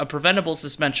to a preventable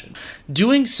suspension,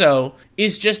 doing so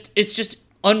is just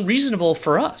unreasonable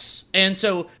for us. And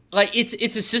so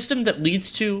it's a system that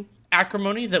leads to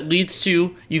acrimony, that leads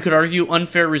to, you could argue,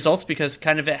 unfair results, because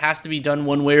kind of it has to be done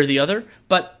one way or the other.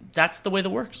 But that's the way that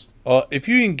works. If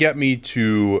you can get me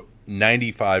to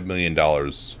 $95 million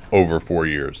over 4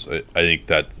 years, I think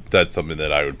that's something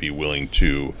that I would be willing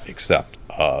to accept.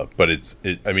 But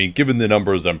given the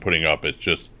numbers I'm putting up,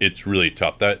 it's really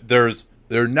tough. There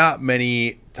are not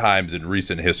many times in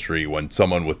recent history when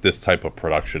someone with this type of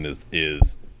production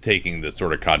is taking the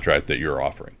sort of contract that you're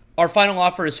offering. Our final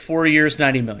offer is 4 years,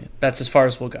 $90 million. That's as far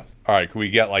as we'll go. All right, can we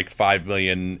get $5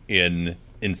 million in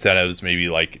incentives, maybe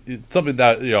something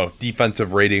that,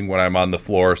 defensive rating when I'm on the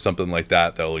floor, something like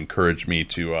that'll encourage me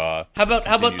to how about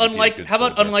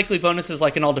unlikely bonuses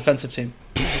like an all defensive team?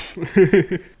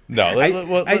 No,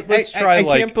 let's try. I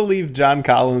can't believe John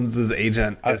Collins'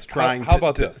 agent is trying. How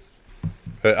about this?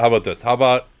 How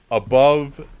about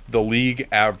above the league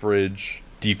average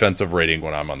defensive rating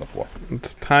when I'm on the floor?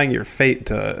 It's tying your fate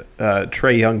to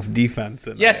Trae Young's defense.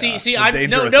 Dan.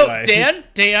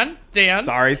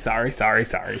 Sorry.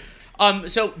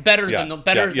 So better than the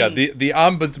the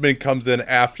ombudsman comes in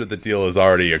after the deal is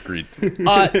already agreed to.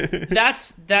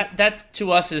 That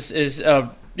to us is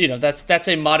that's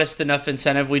a modest enough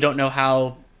incentive. We don't know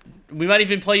how. We might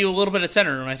even play you a little bit at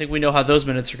center, and I think we know how those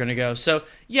minutes are going to go. So,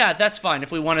 yeah, that's fine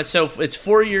if we want it. So it's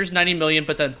 4 years, $90 million,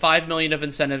 but then $5 million of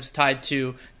incentives tied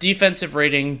to defensive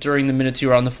rating during the minutes you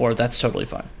were on the floor. That's totally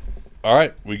fine. All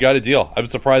right, we got a deal. I'm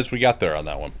surprised we got there on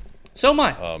that one. So am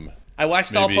I. I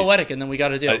waxed all poetic, and then we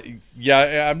got a deal.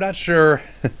 I'm not sure.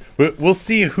 We'll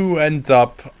see who ends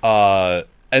up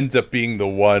being the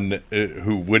one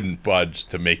who wouldn't budge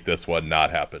to make this one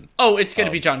not happen. Oh, it's going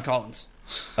to be John Collins.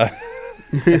 I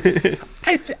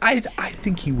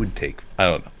think he would take. I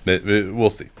don't know. We'll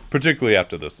see. Particularly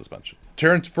after the suspension.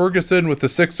 Terrence Ferguson with the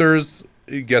Sixers.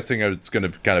 Guessing it's going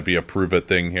to kind of be a prove it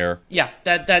thing here. Yeah,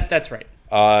 that's right.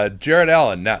 Jared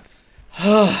Allen, Nets.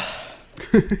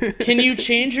 Can you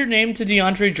change your name to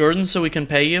DeAndre Jordan so we can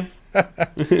pay you?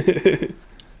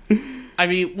 I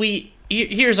mean,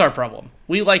 here's our problem.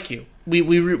 We like you. We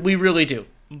really do.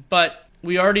 But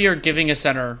we already are giving a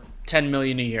center $10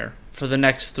 million a year for the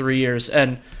next 3 years.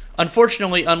 And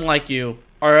unfortunately, unlike you,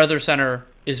 our other center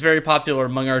is very popular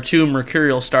among our two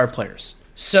mercurial star players.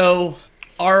 So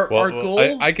our goal...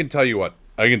 I can tell you what.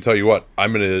 I'm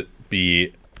going to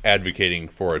be advocating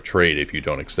for a trade if you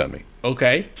don't extend me.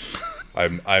 Okay.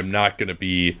 I'm not going to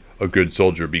be a good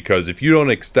soldier, because if you don't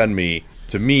extend me,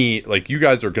 to me, like, you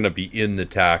guys are going to be in the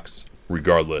tax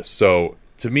regardless. So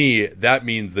to me, that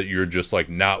means that you're just like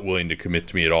not willing to commit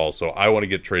to me at all. So I want to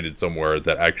get traded somewhere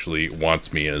that actually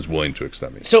wants me and is willing to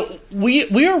extend me. So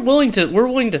we're willing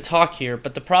to talk here,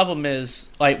 but the problem is,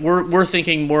 like, we're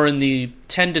thinking more in the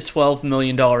 $10 to $12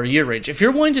 million a year range. If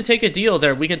you're willing to take a deal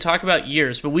there, we can talk about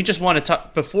years, but we just want to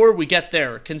talk before we get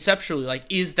there conceptually. Like,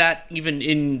 is that even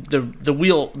in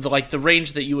the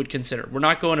range that you would consider? We're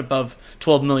not going above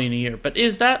 $12 million a year, but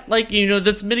is that, like,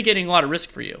 that's mitigating a lot of risk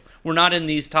for you? We're not in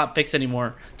these top picks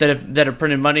anymore that have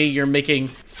printed money. You're making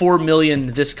 $4 million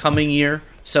this coming year,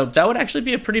 so that would actually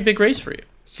be a pretty big raise for you.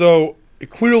 So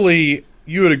clearly,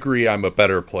 you would agree I'm a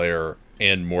better player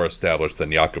and more established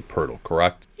than Jakob Poeltl,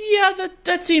 correct? Yeah,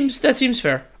 that seems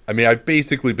fair. I mean, I've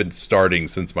basically been starting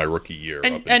since my rookie year.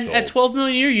 And at $12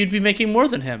 million a year, you'd be making more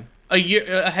than him a year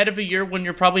ahead of a year when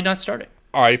you're probably not starting.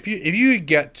 All right, if you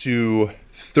get to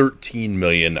 $13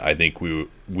 million, I think we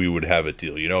would have a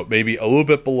deal. Maybe a little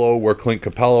bit below where Clint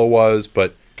Capella was,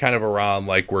 but kind of around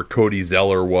like where Cody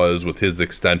Zeller was with his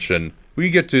extension. We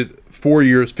get to 4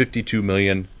 years, $52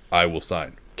 million. I will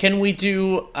sign. Can we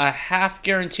do a half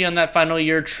guarantee on that final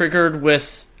year, triggered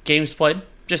with games played,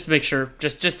 just to make sure,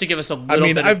 just to give us a little? I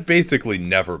mean, bit I've basically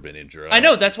never been injured. I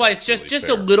know, that's why it's just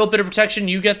fair. a little bit of protection.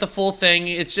 You get the full thing.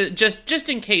 It's just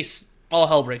in case all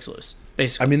hell breaks loose,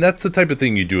 basically. I mean, that's the type of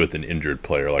thing you do with an injured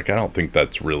player. Like, I don't think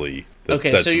that's really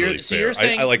okay. That's so you're really so fair. you're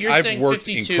saying I've worked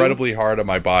 52. incredibly hard on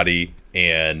my body,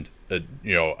 and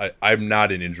I'm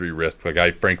not an injury risk. Like,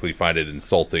 I frankly find it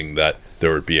insulting that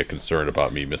there would be a concern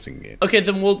about me missing a game. Okay,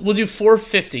 then we'll do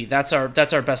 450. That's our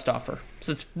best offer.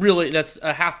 So that's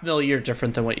a $500,000 a year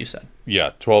different than what you said.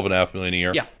 Yeah, $12.5 million a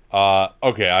year. Yeah.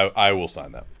 Okay, I will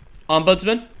sign that.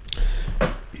 Ombudsman.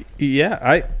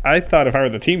 Yeah, I thought if I were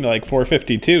the team, like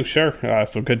 452, sure.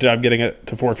 So good job getting it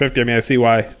to 450. I mean, I see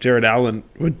why Jared Allen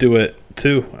would do it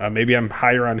too. Maybe I'm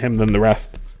higher on him than the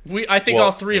rest. I think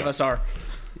all three of us are.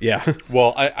 Yeah.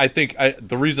 Well, I think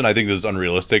the reason I think this is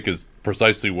unrealistic is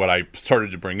precisely what I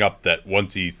started to bring up, that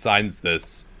once he signs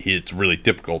this, it's really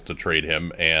difficult to trade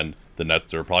him, and the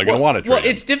Nets are probably going to want to trade him.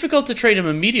 Well, it's difficult to trade him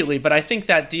immediately, but I think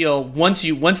that deal, once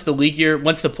the league year,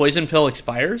 once the poison pill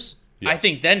expires, I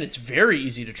think then it's very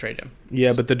easy to trade him.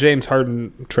 Yeah, but the James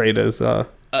Harden trade is...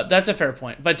 that's a fair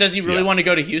point. But does he really want to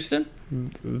go to Houston?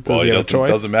 Well, it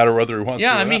doesn't matter whether he wants to.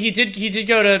 Yeah, I mean, he did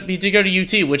go to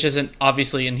UT, which isn't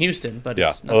obviously in Houston, but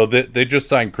yeah. They just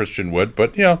signed Christian Wood,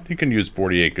 but he can use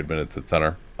 48 good minutes at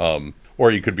center.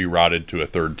 Or he could be routed to a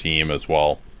third team as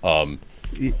well.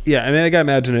 Yeah, I mean, I gotta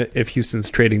imagine it if Houston's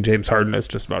trading James Harden, it's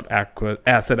just about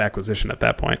asset acquisition at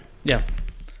that point. Yeah.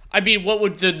 I mean, what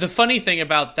would the funny thing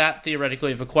about that,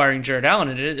 theoretically, of acquiring Jared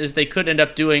Allen is they could end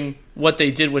up doing what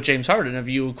they did with James Harden. If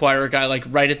you acquire a guy like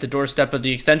right at the doorstep of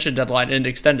the extension deadline and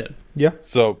extend it. Yeah.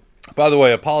 So, by the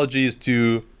way, apologies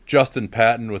to Justin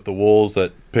Patton with the Wolves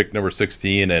at pick number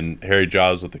 16 and Harry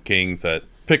Giles with the Kings at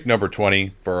pick number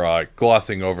 20 for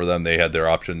glossing over them. They had their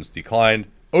options declined.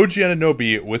 OG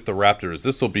Anunoby with the Raptors.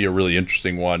 This will be a really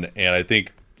interesting one. And I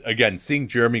think, again, seeing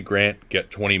Jeremy Grant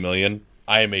get $20 million,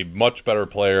 I am a much better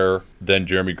player than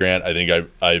Jeremy Grant. I think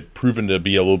I've proven to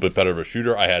be a little bit better of a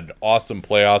shooter. I had awesome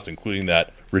playoffs, including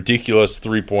that ridiculous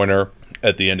three-pointer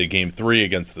at the end of Game 3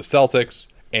 against the Celtics.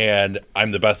 And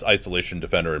I'm the best isolation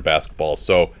defender in basketball.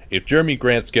 So if Jeremy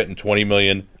Grant's getting $20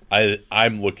 million,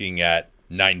 I'm looking at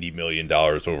 $90 million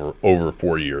over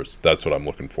 4 years. That's what I'm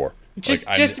looking for.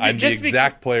 I'm the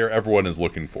exact player everyone is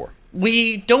looking for.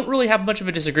 We don't really have much of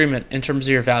a disagreement in terms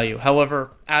of your value.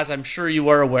 However, as I'm sure you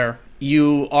are aware,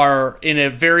 you are in a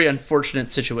very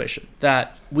unfortunate situation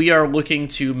that we are looking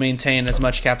to maintain as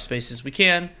much cap space as we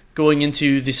can going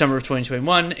into the summer of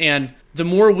 2021. And the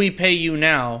more we pay you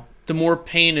now, the more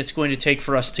pain it's going to take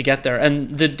for us to get there.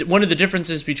 And one of the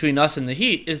differences between us and the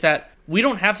Heat is that we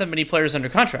don't have that many players under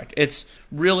contract. It's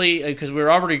really because we're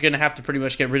already going to have to pretty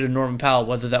much get rid of Norman Powell,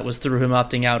 whether that was through him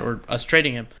opting out or us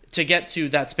trading him, to get to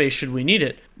that space should we need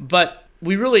it. But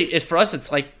for us,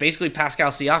 it's like basically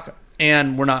Pascal Siakam.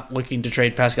 And we're not looking to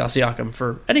trade Pascal Siakam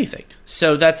for anything.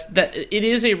 So it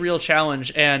is a real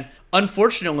challenge. And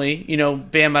unfortunately,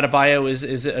 Bam Adebayo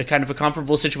is a kind of a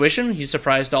comparable situation. He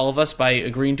surprised all of us by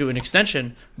agreeing to an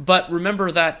extension. But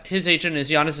remember that his agent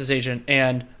is Giannis's agent,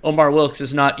 and Omar Wilkes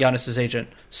is not Giannis's agent.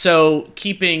 So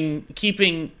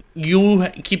keeping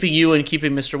keeping you and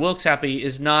keeping Mr. Wilkes happy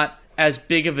is not as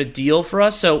big of a deal for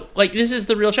us. So, like, this is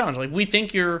the real challenge. Like, we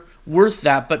think you're worth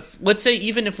that, but let's say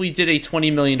even if we did a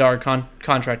 $20 million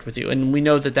contract with you, and we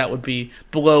know that would be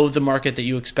below the market that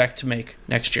you expect to make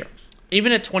next year,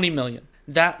 even at $20 million,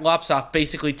 that lops off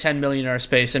basically $10 million in our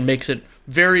space and makes it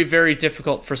very, very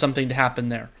difficult for something to happen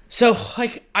there. So,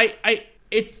 like,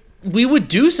 we would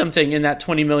do something in that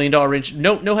 $20 million range,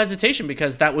 no hesitation,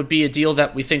 because that would be a deal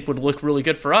that we think would look really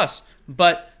good for us.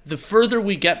 But the further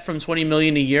we get from $20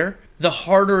 million a year, the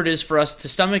harder it is for us to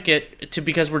stomach it,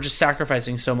 because we're just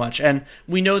sacrificing so much. And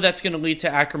we know that's going to lead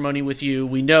to acrimony with you.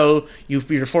 We know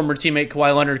your former teammate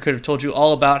Kawhi Leonard could have told you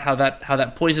all about how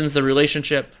that poisons the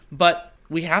relationship. But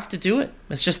we have to do it.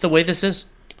 It's just the way this is.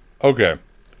 Okay,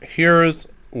 here's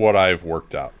what I've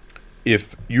worked out.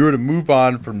 If you were to move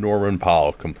on from Norman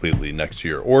Powell completely next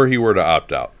year, or he were to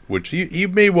opt out, which he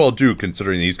may well do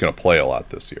considering he's going to play a lot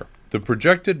this year, the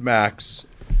projected max...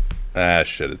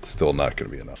 it's still not going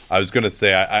to be enough. I was going to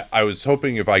say, I was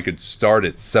hoping if I could start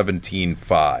at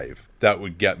 17.5, that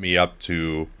would get me up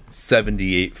to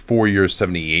 4 years,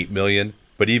 78 million.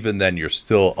 But even then, you're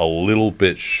still a little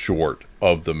bit short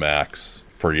of the max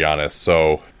for Giannis.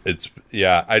 So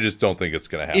I just don't think it's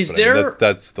going to happen. Is there,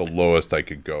 that's the lowest I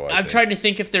could go. I'm trying to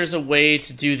think if there's a way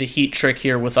to do the Heat trick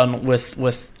here with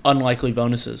unlikely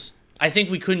bonuses. I think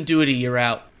we couldn't do it a year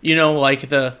out. You know,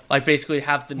 basically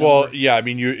have the number. Well, yeah, I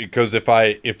mean, because if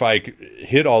I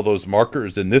hit all those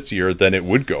markers in this year, then it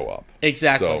would go up.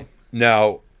 Exactly. So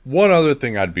now, one other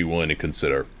thing I'd be willing to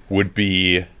consider would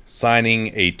be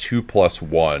signing a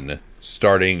 2+1,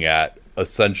 starting at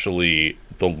essentially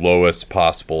the lowest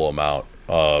possible amount,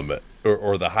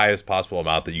 or the highest possible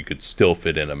amount that you could still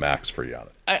fit in a max for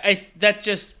Giannis.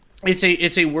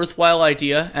 It's a worthwhile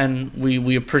idea, and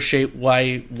we appreciate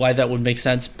why that would make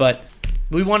sense, but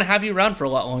we want to have you around for a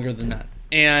lot longer than that.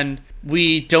 And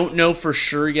we don't know for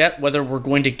sure yet whether we're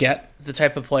going to get the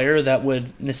type of player that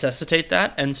would necessitate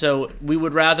that. And so we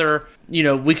would rather,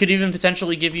 we could even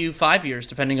potentially give you 5 years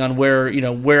depending on where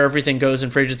everything goes in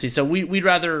free agency. So we'd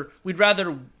rather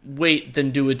wait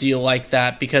than do a deal like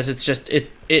that, because it's just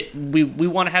we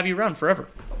want to have you around forever.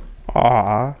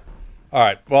 Aww. All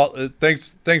right. Well,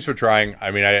 thanks for trying.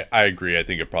 I mean, I agree. I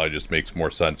think it probably just makes more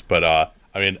sense. But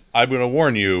I'm going to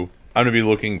warn you, I'm going to be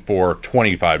looking for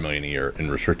 $25 million a year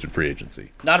in restricted free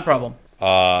agency. Not a problem.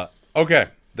 Okay.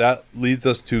 That leads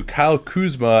us to Kyle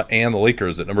Kuzma and the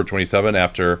Lakers at number 27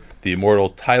 after the immortal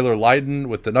Tyler Lydon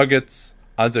with the Nuggets,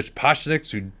 Andrej Pašnik,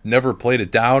 who never played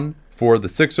it down for the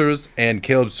Sixers, and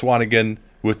Caleb Swanigan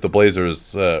with the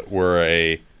Blazers were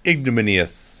a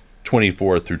ignominious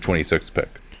 24 through 26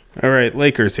 pick. All right,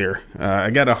 Lakers here. I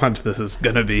got a hunch this is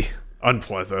going to be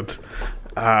unpleasant.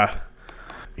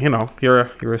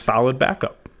 You're a solid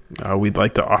backup. We'd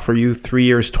like to offer you 3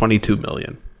 years, $22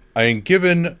 million. I mean,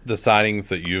 given the signings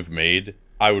that you've made,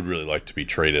 I would really like to be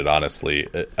traded, honestly,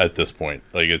 at this point.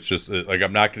 Like, it's just, like,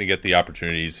 I'm not going to get the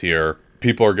opportunities here.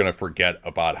 People are going to forget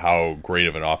about how great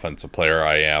of an offensive player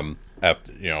I am. I'm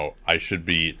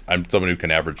someone who can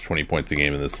average 20 points a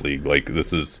game in this league. Like,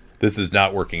 this is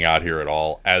not working out here at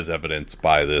all, as evidenced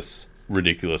by this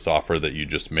ridiculous offer that you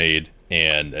just made.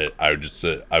 And I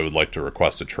would like to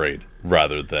request a trade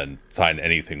rather than sign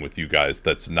anything with you guys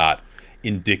that's not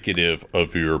indicative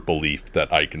of your belief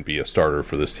that I can be a starter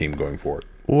for this team going forward.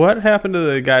 What happened to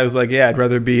the guy who's like, yeah, I'd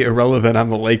rather be irrelevant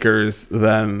on the Lakers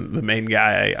than the main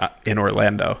guy in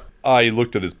Orlando? He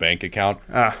looked at his bank account.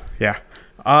 Yeah.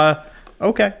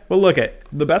 Okay. Well, look,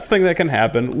 the best thing that can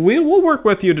happen, we will work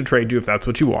with you to trade you if that's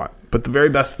what you want. But the very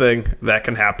best thing that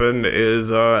can happen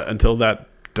is until that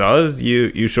does,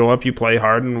 you show up, you play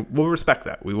hard, and we'll respect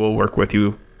that. We will work with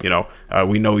you.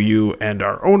 We know you and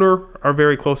our owner are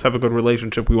very close, have a good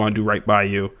relationship. We want to do right by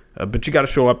you. But you got to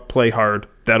show up, play hard.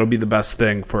 That'll be the best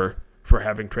thing for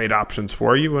having trade options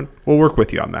for you, and we'll work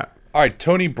with you on that. All right,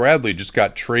 Tony Bradley just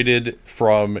got traded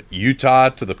from Utah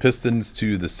to the Pistons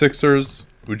to the Sixers.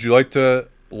 Would you like to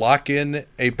lock in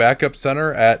a backup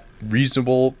center at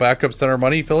reasonable backup center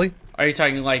money, Philly? Are you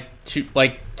talking like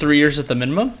 3 years at the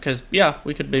minimum? Because, yeah,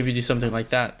 we could maybe do something like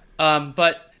that.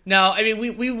 But no, I mean,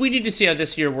 we need to see how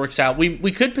this year works out.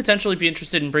 We could potentially be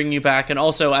interested in bringing you back. And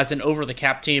also, as an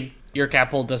over-the-cap team, your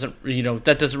cap hold doesn't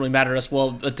really matter to us.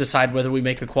 We'll decide whether we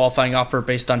make a qualifying offer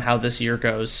based on how this year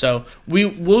goes. So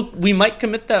we might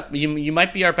commit that. You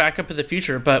might be our backup in the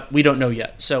future, but we don't know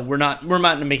yet. So we're not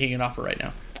making an offer right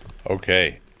now.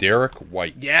 Okay. Derek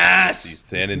White. Yes! The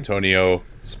San Antonio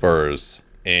Spurs.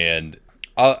 And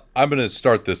I'm going to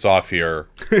start this off here.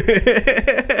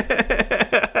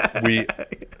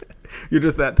 You're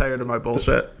just that tired of my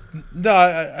bullshit. No,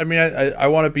 I mean, I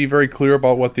want to be very clear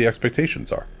about what the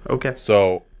expectations are. Okay.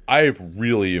 So I've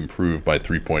really improved my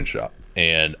 3-point shot,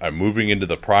 and I'm moving into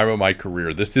the prime of my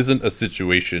career. This isn't a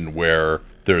situation where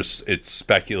it's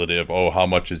speculative. Oh, how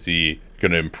much is he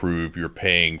going to improve? You're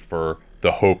paying for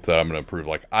the hope that I'm going to improve.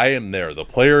 Like, I am there. The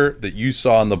player that you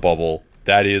saw in the bubble,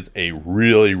 that is a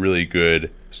really, really good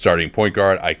starting point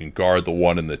guard. I can guard the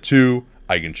 1 and the 2.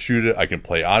 I can shoot it. I can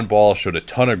play on ball. Showed a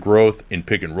ton of growth in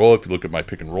pick and roll. If you look at my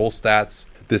pick and roll stats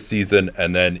this season,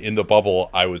 and then in the bubble,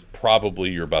 I was probably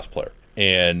your best player.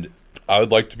 And I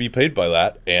would like to be paid by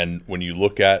that. And when you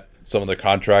look at some of the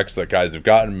contracts that guys have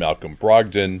gotten, Malcolm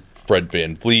Brogdon, Fred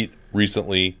VanVleet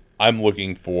recently, I'm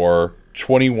looking for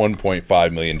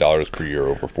 $21.5 million per year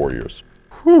over 4 years.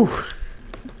 Whew.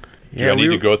 Do I need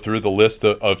to go through the list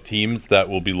of teams that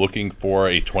will be looking for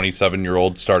a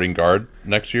 27-year-old starting guard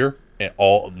next year? And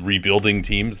all rebuilding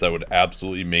teams that would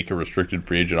absolutely make a restricted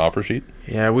free agent offer sheet?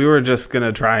 Yeah, we were just going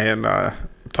to try and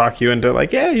talk you into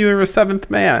like, yeah, you were a 7th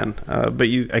man. But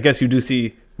I guess you do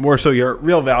see more so your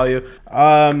real value.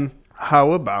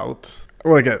 How about...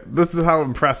 Look at this is how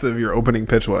impressive your opening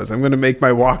pitch was. I'm going to make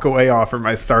my walk-away offer,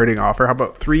 my starting offer. How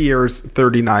about 3 years,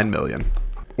 $39 million?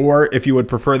 Or if you would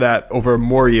prefer that over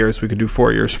more years, we could do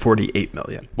 4 years, $48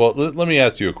 million. Well, let me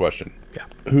ask you a question. Yeah.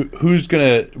 Who's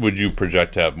would you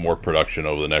project to have more production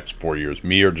over the next 4 years,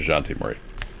 me or DeJounte Murray?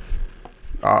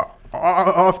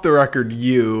 Off the record,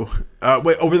 you.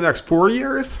 Wait, over the next 4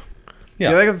 years? Yeah.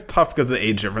 I think it's tough because of the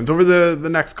age difference. Over the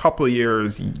next couple of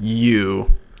years,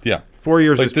 you. Yeah. 4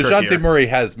 years like is DeJounte trickier. Murray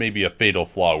has maybe a fatal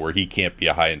flaw where he can't be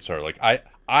a high-end starter. Like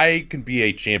I can be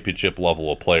a championship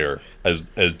level of player as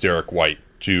Derek White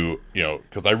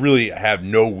because I really have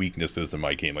no weaknesses in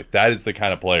my game. Like that is the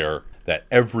kind of player that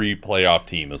every playoff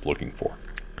team is looking for.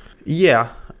 Yeah.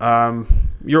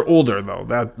 You're older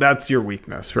though. That's your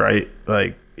weakness, right?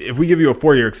 Like if we give you a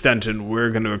 4-year extension,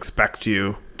 we're going to expect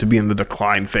you to be in the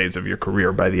decline phase of your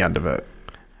career by the end of it.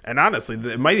 And honestly,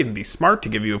 it might even be smart to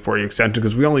give you a 4-year extension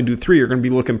because we only do 3. You're going to be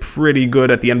looking pretty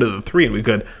good at the end of the 3, and we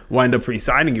could wind up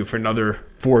re-signing you for another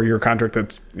 4-year contract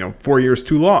that's 4 years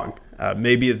too long.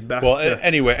 Maybe it's best. Well,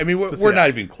 anyway, I mean, we're not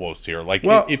even close here. Like,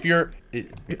 well, if you're,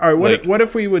 all right, what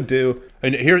if we would do?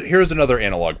 And here's another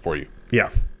analog for you.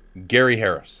 Yeah, Gary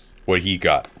Harris, what he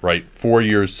got, right? 4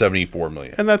 years, $74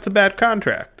 million, and that's a bad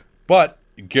contract. But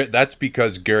that's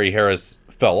because Gary Harris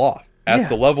fell off at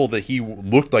the level that he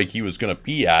looked like he was going to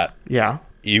be at. Yeah,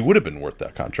 he would have been worth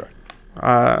that contract.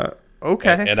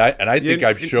 Okay, and I think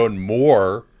I've shown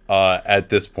more at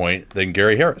this point than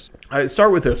Gary Harris.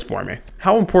 Start with this for me.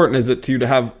 How important is it to you to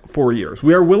have 4 years?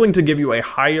 We are willing to give you a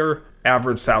higher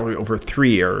average salary over 3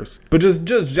 years. But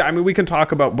just I mean, we can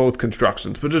talk about both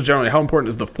constructions, but just generally, how important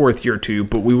is the 4th year to you?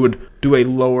 But we would do a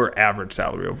lower average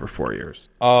salary over 4 years.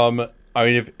 I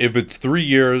mean, if it's 3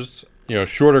 years,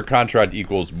 shorter contract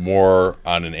equals more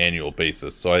on an annual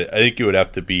basis. So I think it would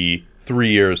have to be 3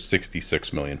 years,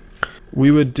 $66 million.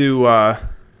 We would do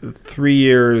 3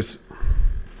 years.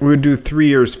 We would do 3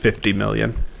 years, $50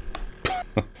 million.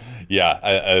 Yeah,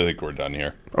 I think we're done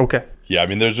here. Okay. Yeah, I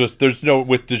mean, there's no,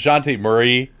 with DeJounte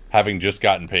Murray having just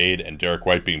gotten paid and Derek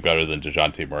White being better than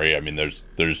DeJounte Murray, I mean,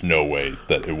 there's no way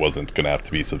that it wasn't going to have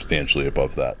to be substantially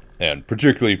above that. And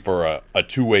particularly for a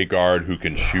two-way guard who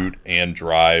can shoot and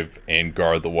drive and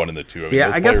guard the 1 and the 2. I mean,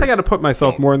 I guess I got to put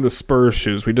myself more in the Spurs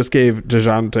shoes. We just gave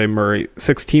DeJounte Murray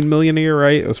 $16 million a year,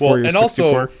 right? It was 4 years, and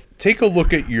 64. Also, take a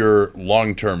look at your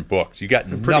long-term books. You got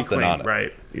nothing clean, on it.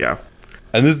 Right, yeah.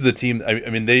 And this is a team, I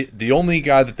mean, the only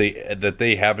guy that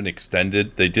they haven't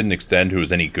extended, they didn't extend who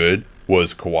was any good,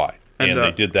 was Kawhi. And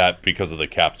they did that because of the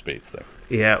cap space thing.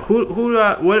 Yeah.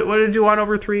 What did you want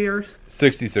over 3 years?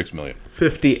 $66 million.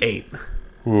 58.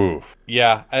 Oof.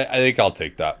 Yeah, I think I'll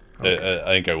take that. Okay. I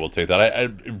think I will take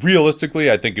that. Realistically,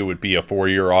 I think it would be a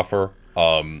 4-year offer.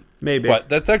 Maybe. But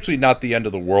that's actually not the end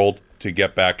of the world to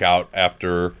get back out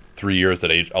after 3 years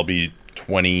at age. I'll be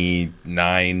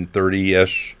 29,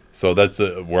 30-ish. So that's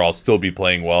where I'll still be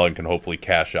playing well and can hopefully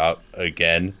cash out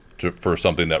again for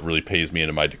something that really pays me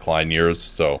into my decline years.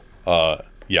 So,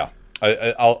 yeah,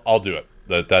 I'll do it.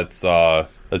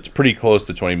 That's pretty close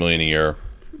to $20 million a year.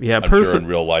 Yeah, I'm sure in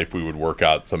real life we would work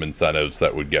out some incentives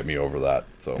that would get me over that.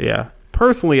 So yeah,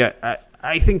 personally,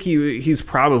 I think he's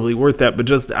probably worth that. But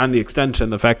just on the extension,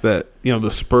 the fact that the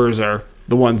Spurs are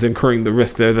the ones incurring the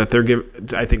risk there, that they're giving,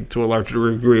 I think to a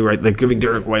larger degree, right? They're giving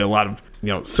Derek White a lot of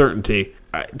certainty.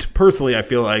 Personally, I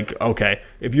feel like, okay,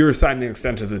 if you're signing an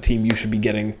extension as a team, you should be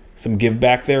getting some give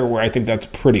back there, where I think that's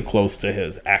pretty close to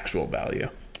his actual value.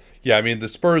 Yeah, I mean, the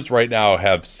Spurs right now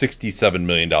have $67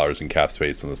 million in cap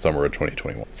space in the summer of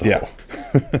 2021. So. Yeah.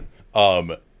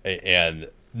 And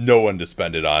no one to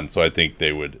spend it on. So I think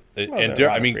they would.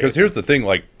 Well, I mean, because here's the thing: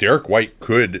 like Derek White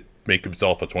could make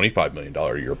himself a $25 million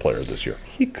a year player this year.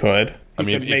 He could. I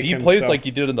mean, if he plays like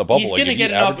he did in the bubble, he's going to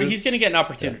get an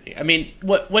opportunity. Yeah. I mean,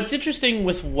 what's interesting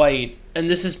with White, and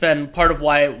this has been part of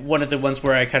why one of the ones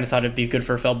where I kind of thought it'd be good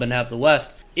for Feldman to have the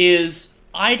West, is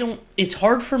it's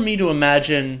hard for me to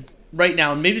imagine right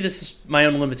now, and maybe this is my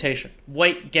own limitation,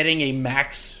 White getting a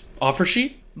max offer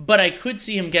sheet, but I could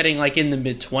see him getting like in the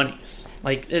mid-20s.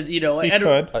 Like, he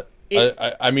could.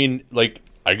 I mean, like,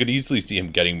 I could easily see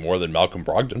him getting more than Malcolm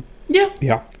Brogdon. Yeah.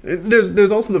 Yeah.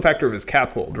 There's also the factor of his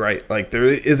cap hold, right? Like, there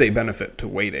is a benefit to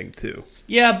waiting, too.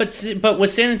 Yeah, but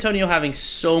with San Antonio having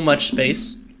so much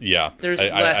space, there's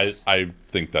less. I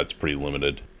think that's pretty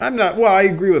limited. I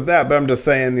agree with that, but I'm just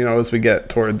saying, as we get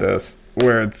toward this,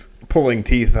 where it's pulling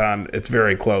teeth on, it's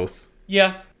very close.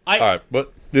 Yeah. All right,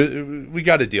 but we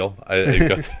got a deal, I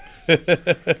guess.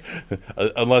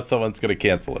 Unless someone's going to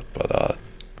cancel it. But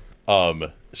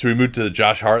should we move to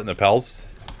Josh Hart and the Pels?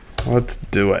 Let's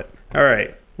do it. All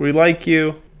right. We like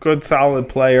you. Good, solid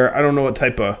player. I don't know what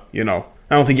type of, I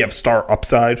don't think you have star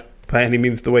upside by any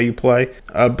means the way you play.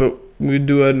 But we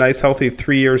do a nice, healthy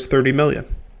 3 years, $30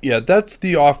 million. Yeah, that's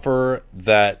the offer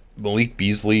that Malik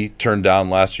Beasley turned down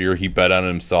last year. He bet on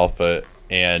himself,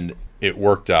 and it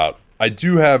worked out. I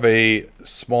do have a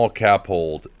small cap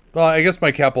hold. Well, I guess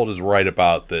my cap hold is right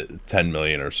about the $10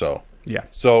 million or so. Yeah.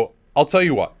 So I'll tell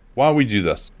you what. Why don't we do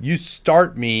this? You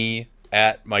start me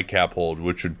at my cap hold,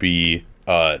 which would be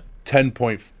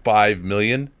 $10.5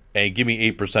 million, and give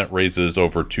me 8% raises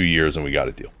over 2 years, and we got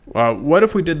a deal. What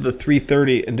if we did the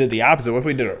 330 and did the opposite? What if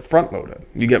we did it front loaded?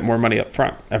 You get more money up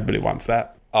front. Everybody wants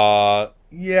that.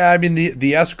 Yeah, I mean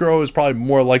the escrow is probably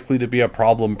more likely to be a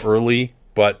problem early,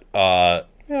 but by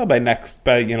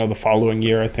the following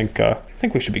year, I think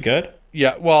we should be good.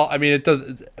 Yeah, well, I mean,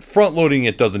 front loading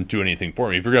it doesn't do anything for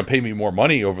me. If you're going to pay me more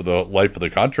money over the life of the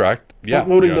contract, front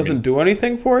loading doesn't do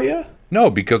anything for you. No,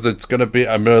 because I'm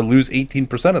going to lose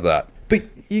 18% of that. But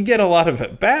you get a lot of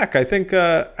it back. I think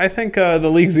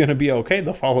the league's going to be okay.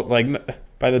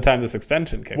 By the time this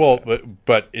extension kicks in. Well,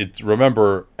 but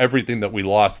remember, everything that we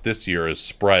lost this year is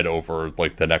spread over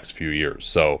like the next few years.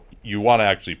 So you want to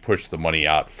actually push the money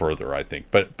out further, I think.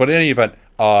 But in any event,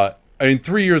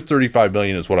 3 years, $35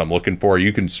 million is what I'm looking for.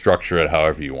 You can structure it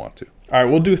however you want to. All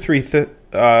right, we'll do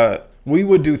we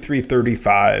would do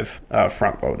 335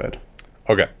 front loaded.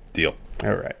 Okay, deal.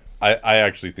 All right. I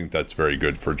actually think that's very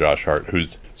good for Josh Hart,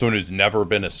 who's someone who's never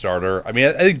been a starter. I mean,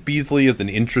 I think Beasley is an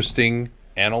interesting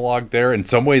analog there. In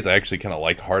some ways, I actually kind of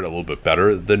like Hart a little bit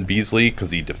better than Beasley because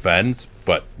he defends,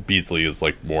 but Beasley is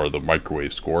like more of the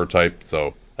microwave scorer type.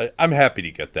 So I'm happy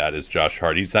to get that as Josh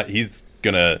Hart. He's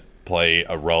going to play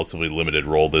a relatively limited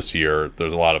role this year.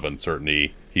 There's a lot of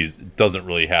uncertainty. He doesn't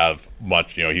really have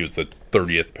much. He was the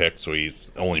 30th pick, so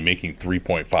he's only making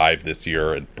 3.5 this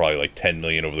year and probably like 10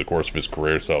 million over the course of his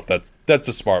career. So that's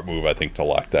a smart move, I think, to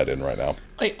lock that in right now.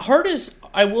 Hart is,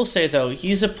 I will say though,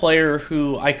 he's a player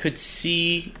who I could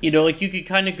see, you could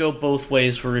kind of go both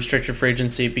ways for restricted free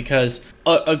agency because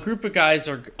a group of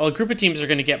teams are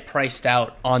going to get priced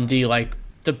out on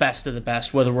the best of the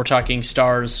best, whether we're talking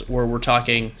stars or we're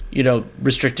talking,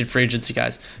 restricted free agency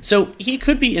guys. So he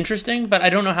could be interesting, but I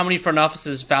don't know how many front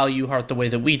offices value Hart the way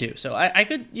that we do. So I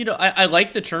could, I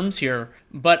like the terms here,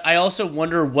 but I also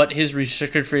wonder what his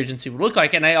restricted free agency would look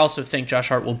like. And I also think Josh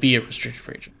Hart will be a restricted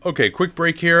free agent. Okay, quick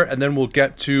break here, and then we'll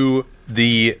get to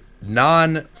the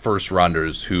non-first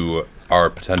rounders who are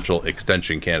potential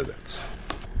extension candidates.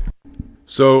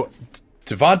 So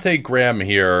Devontae Graham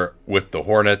here with the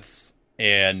Hornets.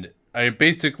 And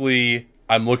basically,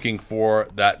 I'm looking for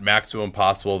that maximum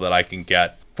possible that I can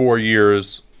get. 4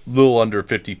 years, little under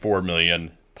 $54 million,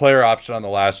 player option on the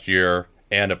last year,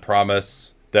 and a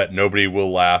promise that nobody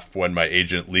will laugh when my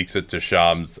agent leaks it to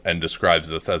Shams and describes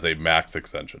this as a max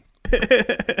extension.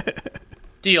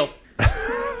 Deal.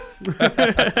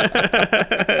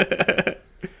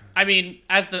 I mean,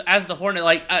 as the Hornet,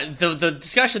 the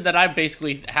discussion that I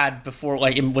basically had before,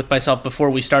 with myself before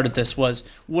we started this was,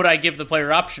 would I give the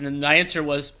player option? And the answer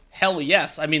was, hell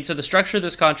yes. I mean, so the structure of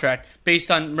this contract,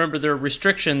 based on, remember, there are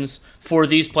restrictions for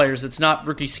these players. It's not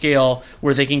rookie scale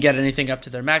where they can get anything up to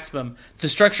their maximum. The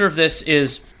structure of this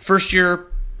is first year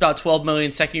about 12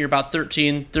 million, second year about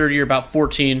 13, third year about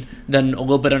 14, then a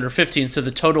little bit under 15. So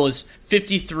the total is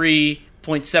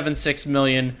 53.76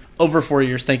 million over 4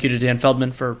 years. Thank you to Dan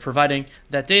Feldman for providing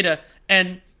that data.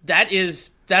 And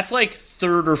that's like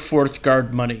third or fourth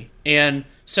guard money. And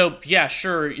so, yeah,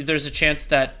 sure, there's a chance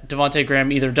that Devontae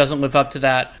Graham either doesn't live up to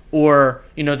that or,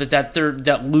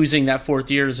 that losing that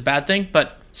fourth year is a bad thing.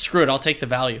 But screw it, I'll take the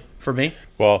value for me.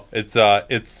 Well, it's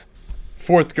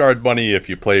fourth guard money if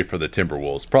you play for the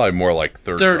Timberwolves. Probably more like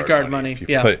third guard money.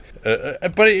 Yeah.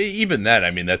 But even then,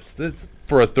 I mean, that's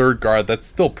for a third guard, that's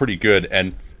still pretty good.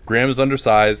 And Graham's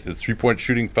undersized. His 3-point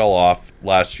shooting fell off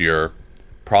last year.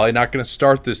 Probably not going to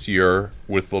start this year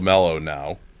with LaMelo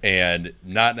now, and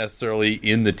not necessarily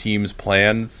in the team's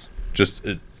plans.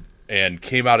 And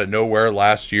came out of nowhere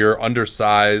last year,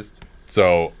 undersized.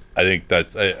 So I think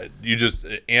that's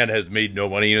and has made no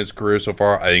money in his career so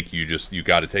far. I think you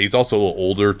got to take. He's also a little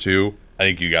older too. I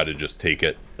think you got to just take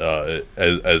it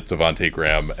as Devontae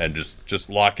Graham and just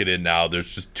lock it in now.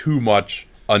 There's just too much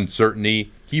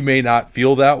uncertainty. He may not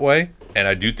feel that way, and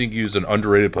I do think he's an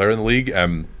underrated player in the league,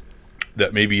 and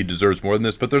that maybe he deserves more than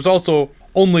this. But there's also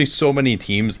only so many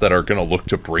teams that are going to look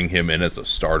to bring him in as a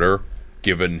starter,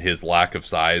 given his lack of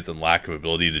size and lack of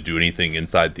ability to do anything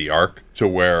inside the arc, to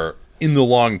where in the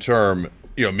long term,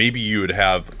 maybe you would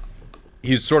have,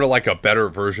 he's sort of like a better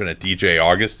version of DJ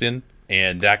Augustin,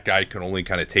 and that guy can only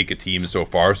kind of take a team so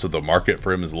far, so the market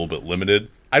for him is a little bit limited.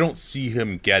 I don't see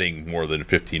him getting more than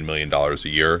 $15 million a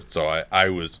year, so I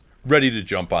was ready to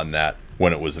jump on that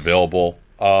when it was available.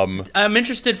 I'm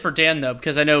interested for Dan, though,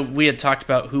 because I know we had talked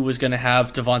about who was going to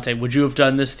have Devontae. Would you have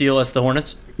done this deal as the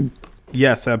Hornets?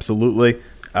 Yes, absolutely.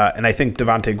 And I think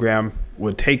Devontae Graham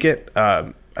would take it.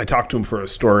 I talked to him for a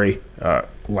story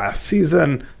last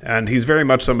season, and he's very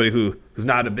much somebody who's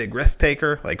not a big risk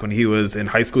taker. Like when he was in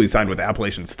high school, he signed with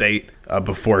Appalachian State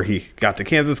before he got to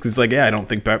Kansas, because he's like, I don't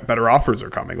think better offers are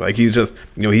coming. Like he's just,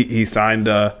 he signed,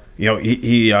 the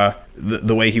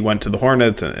way he went to the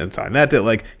Hornets and signed that deal.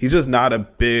 Like he's just not a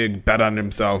big bet on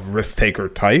himself risk taker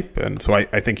type, and so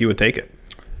I think he would take it.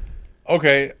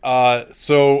 Okay,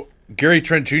 so Gary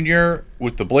Trent Jr.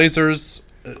 with the Blazers.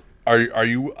 Are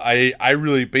you? I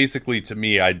really, basically, to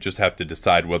me, I just have to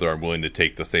decide whether I'm willing to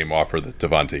take the same offer that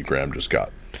Devontae Graham just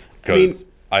got. Because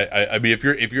I mean, if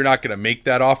you're not going to make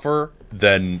that offer,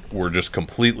 then we're just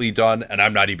completely done. And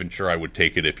I'm not even sure I would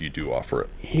take it if you do offer it.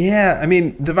 Yeah, I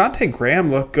mean, Devontae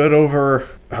Graham looked good over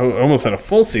almost had a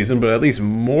full season, but at least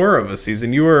more of a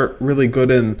season. You were really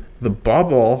good in the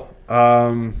bubble.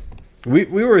 We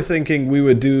were thinking we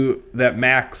would do that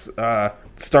max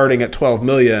starting at $12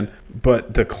 million,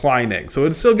 but declining. So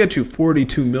it'd still get you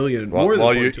 $42 million.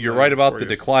 Well, you're right about the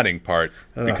declining part,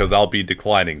 because I'll be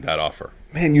declining that offer.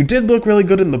 Man, you did look really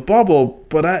good in the bubble,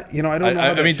 but I don't know.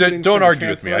 I mean, don't argue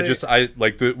with me.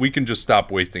 We can just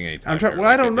stop wasting any time.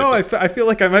 I don't know. I feel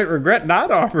like I might regret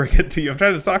not offering it to you. I'm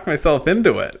trying to talk myself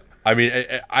into it. I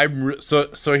mean,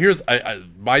 so here's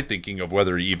my thinking of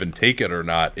whether to even take it or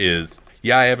not is,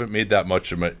 I haven't made that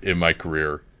much in my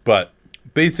career, but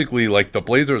basically, like the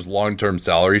Blazers' long-term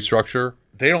salary structure,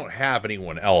 they don't have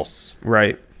anyone else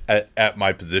right at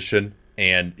my position,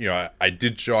 and I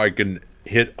did show I can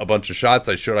hit a bunch of shots.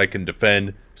 I showed I can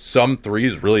defend some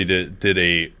threes. Really did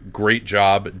a great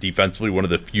job defensively. One of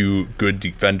the few good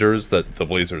defenders that the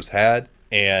Blazers had,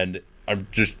 and I'm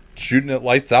just shooting it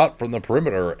lights out from the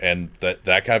perimeter, and that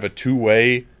kind of a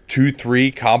two-way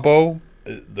 2-3 combo,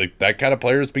 like that kind of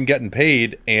player has been getting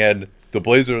paid, and the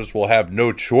Blazers will have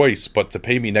no choice but to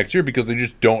pay me next year because they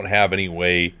just don't have any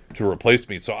way to replace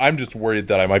me. So I'm just worried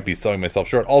that I might be selling myself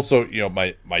short. Also,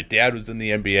 my dad was in the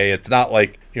NBA. It's not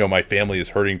like, my family is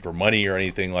hurting for money or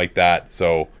anything like that.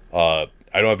 So I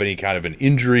don't have any kind of an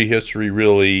injury history,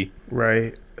 really.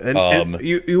 Right. And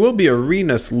you will be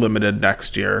Arenas limited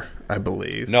next year, I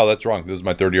believe. No, that's wrong. This is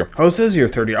my third year. Oh, this is your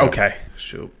third year. Okay.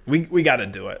 Shoot. We got to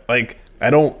do it. Like,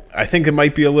 I think it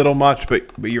might be a little much, but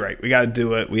you're right. We got to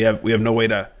do it. We have no way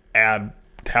to add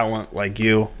talent like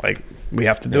you. Like, we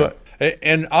have to do it.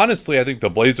 And honestly, I think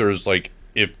the Blazers, like,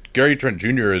 if Gary Trent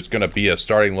Jr. is going to be a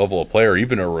starting level of player,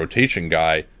 even a rotation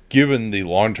guy, given the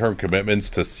long-term commitments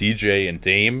to CJ and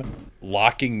Dame,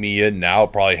 locking me in now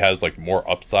probably has like more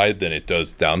upside than it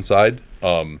does downside.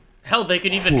 Hell, they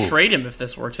could even trade him if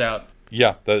this works out.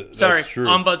 Yeah, that's true.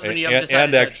 Ombudsman, you have decided.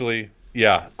 And actually,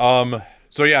 yeah.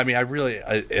 So yeah, I mean,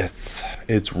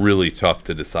 it's really tough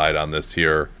to decide on this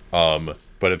here. But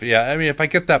if I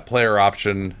get that player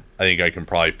option, I think I can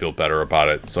probably feel better about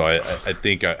it. So I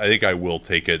think I will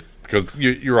take it, because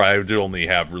you're right. I do only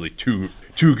have really two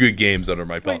good games under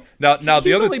my belt. Now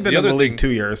the other been in the league 2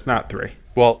 years, not 3.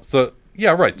 Well, so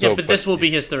yeah, right. So, but this will be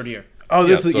his third year. Oh,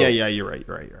 you're right.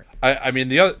 I mean,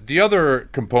 the other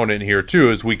component here too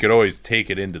is we could always take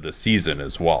it into the season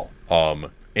as well.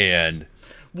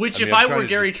 Which, if I were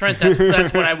Gary Trent,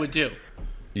 that's what I would do.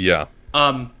 Yeah.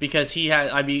 Because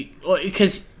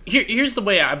here's the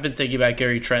way I've been thinking about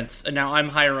Gary Trent, and now I'm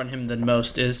higher on him than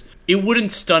most, is it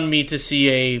wouldn't stun me to see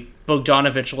a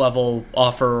Bogdanovich level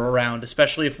offer around,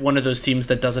 especially if one of those teams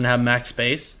that doesn't have max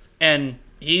space. And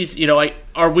he's,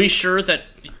 are we sure that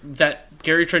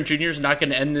Gary Trent Jr. is not going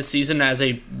to end this season as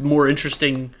a more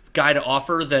interesting guy to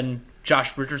offer than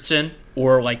Josh Richardson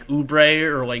or like Oubre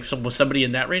or like somebody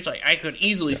in that range. Like I could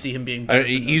easily see him being.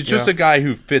 He's just a guy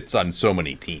who fits on so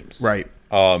many teams. Right.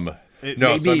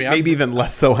 Maybe even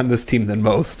less so on this team than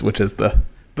most, which is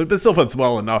but still fits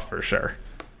well enough for sure.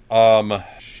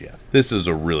 Shit. This is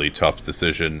a really tough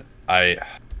decision. I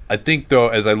think though,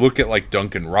 as I look at like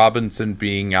Duncan Robinson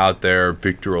being out there,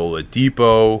 Victor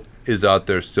Oladipo is out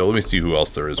there still. Let me see who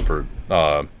else there is for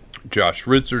Josh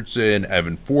Richardson,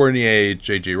 Evan Fournier,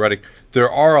 JJ Redick. There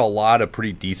are a lot of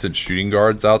pretty decent shooting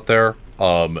guards out there.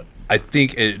 I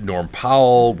think Norm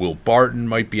Powell, Will Barton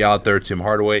might be out there, Tim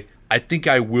Hardaway. I think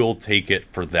I will take it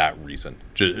for that reason.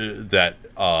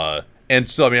 And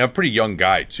still, I mean, I'm a pretty young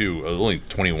guy, too. Only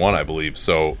 21, I believe.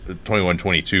 So 21,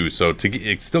 22. So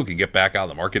it still can get back out on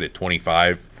the market at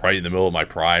 25, right in the middle of my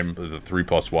prime, the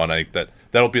 3+1. I think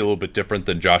that'll be a little bit different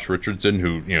than Josh Richardson,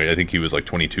 who, I think he was like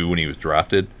 22 when he was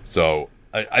drafted. So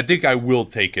I think I will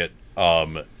take it.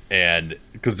 And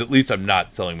because at least I'm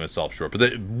not selling myself short. But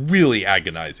that really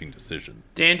agonizing decision.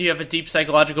 Dan, do you have a deep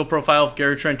psychological profile of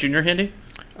Gary Trent Jr. handy?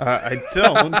 I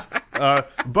don't.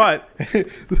 But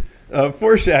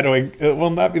foreshadowing, it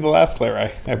will not be the last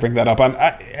player I bring that up on.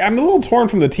 I'm a little torn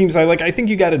from the team side. Like, I think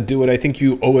you got to do it. I think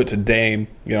you owe it to Dame,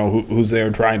 who's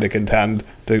there trying to contend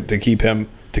to keep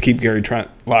Gary Trent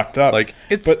locked up. Like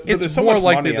it's so more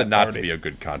likely than not to be a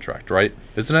good contract, right?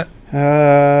 Isn't it?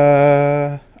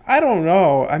 I don't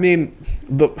know. I mean,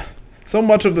 so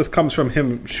much of this comes from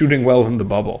him shooting well in the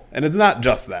bubble, and it's not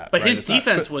just that. But his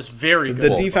defense was very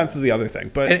good. The defense is the other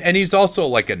thing. But and he's also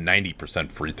like a 90%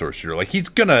 free throw shooter. Like he's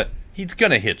gonna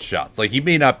hit shots. Like he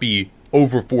may not be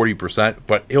over 40%,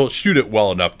 but he'll shoot it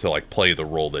well enough to like play the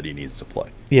role that he needs to play.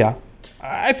 Yeah,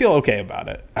 I feel okay about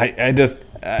it.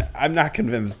 I'm not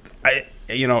convinced. I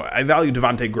value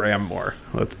Devontae Graham more.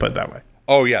 Let's put it that way.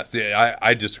 Oh, yes. Yeah,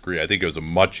 I disagree. I think it was a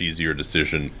much easier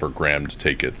decision for Graham to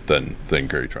take it than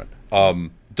Gary Trent.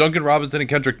 Duncan Robinson and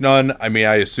Kendrick Nunn, I mean,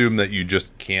 I assume that you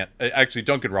just can't... Actually,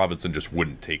 Duncan Robinson just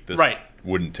wouldn't take this. Right.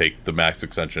 Wouldn't take the max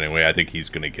extension anyway. I think he's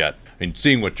going to get... I mean,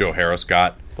 seeing what Joe Harris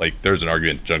got, like, there's an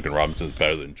argument Duncan Robinson is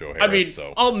better than Joe Harris. I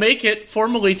mean, I'll make it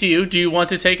formally to you. Do you want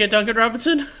to take it, Duncan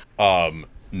Robinson?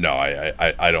 No,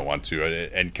 I don't want to.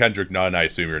 And Kendrick Nunn, I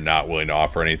assume you're not willing to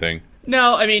offer anything.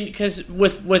 No, I mean, because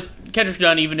with Kendrick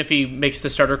Nunn, even if he makes the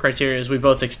starter criteria, as we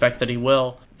both expect that he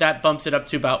will, that bumps it up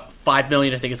to about $5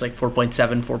 million. I think it's like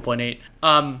 4.7,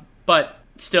 4.8. But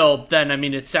still, then I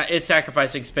mean, it's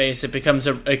sacrificing space. It becomes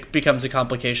a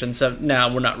complication. So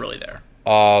now we're not really there.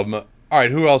 All right,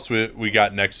 who else we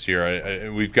got next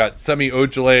year? We've got Semi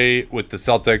Ojeleye with the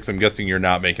Celtics. I'm guessing you're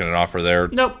not making an offer there.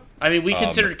 Nope. I mean, we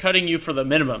considered cutting you for the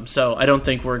minimum, so I don't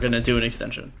think we're going to do an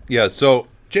extension. Yeah, so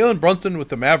Jalen Brunson with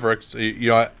the Mavericks,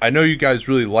 I know you guys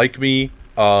really like me.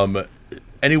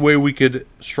 Any way we could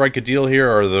strike a deal here,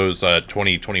 or are those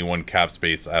 2021 cap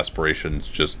space aspirations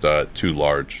just too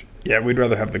large? Yeah, we'd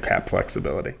rather have the cap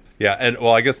flexibility. Yeah, and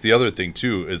well, I guess the other thing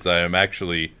too is that I'm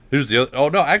actually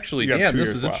Dan, this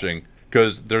is interesting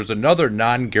because there's another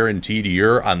non-guaranteed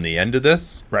year on the end of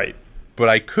this, right? But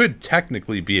I could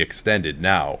technically be extended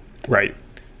now, right?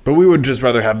 But we would just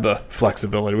rather have the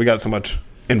flexibility. We got so much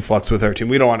influx with our team.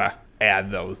 We don't want to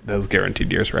add those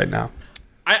guaranteed years right now.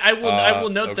 I will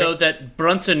note though that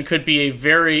Brunson could be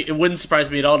it wouldn't surprise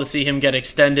me at all to see him get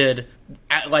extended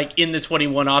in the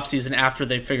 21 offseason after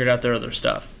they figured out their other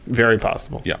stuff. Very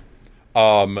possible. Yeah.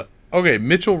 Okay,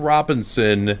 Mitchell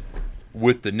Robinson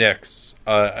with the Knicks.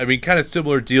 I mean, kind of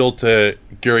similar deal to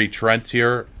Gary Trent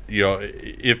here.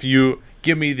 If you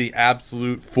give me the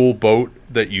absolute full boat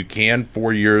that you can,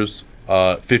 4 years,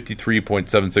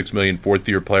 $53.76 million,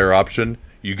 fourth-year player option,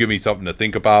 you give me something to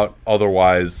think about.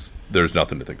 Otherwise, there's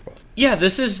nothing to think about. Yeah,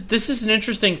 this is an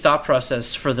interesting thought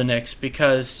process for the Knicks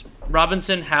because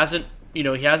Robinson hasn't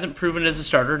proven as a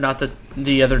starter. Not that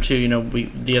the other two,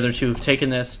 the other two have taken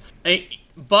this,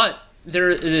 but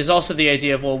there is also the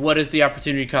idea of, well, what is the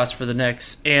opportunity cost for the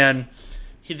Knicks? And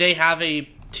they have a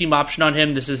team option on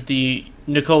him. This is the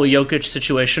Nikola Jokic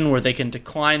situation where they can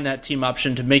decline that team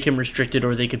option to make him restricted,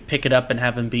 or they could pick it up and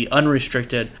have him be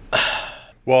unrestricted.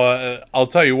 Well, I'll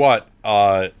tell you what.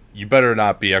 You better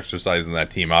not be exercising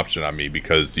that team option on me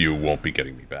because you won't be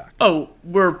getting me back. Oh,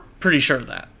 we're pretty sure of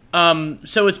that.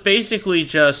 So it's basically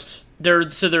just there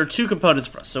are two components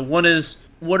for us. So one is,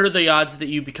 what are the odds that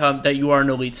you are an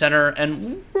elite center?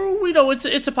 And we know it's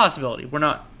a possibility. We're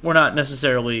not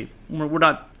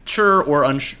sure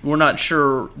or we're not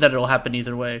sure that it'll happen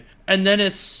either way. And then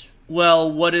it's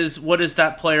well, what is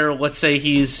that player? Let's say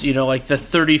he's like the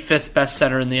 35th best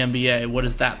center in the NBA. What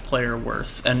is that player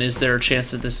worth? And is there a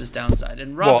chance that this is downside?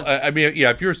 And Robinson, well, I mean,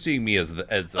 yeah, if you're seeing me as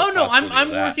oh no,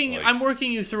 I'm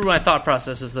working you through my thought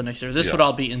processes the next year. This would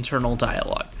all be internal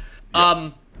dialogue.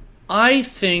 Yeah. I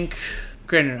think,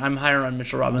 granted, I'm higher on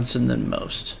Mitchell Robinson than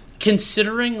most.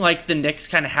 Considering like the Knicks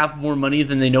kind of have more money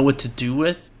than they know what to do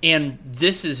with, and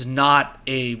this is not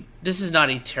a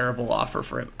terrible offer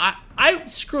for him. I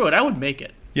screw it. I would make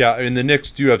it. Yeah, I mean the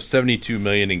Knicks do have $72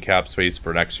 million in cap space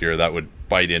for next year. That would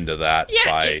bite into that.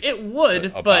 Yeah, by it would,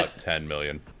 about $10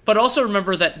 million. But also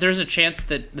remember that there's a chance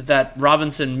that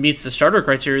Robinson meets the starter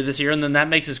criteria this year, and then that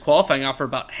makes his qualifying offer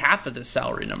about half of this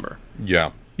salary number.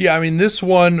 Yeah. I mean this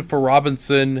one for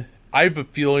Robinson, I have a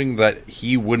feeling that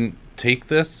he wouldn't take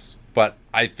this, but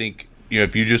I think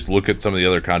if you just look at some of the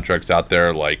other contracts out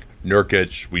there, like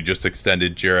Nurkic, we just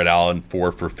extended Jared Allen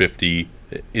 4 for $50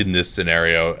 in this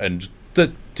scenario, and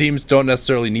the teams don't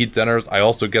necessarily need centers. I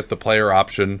also get the player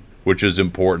option, which is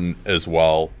important as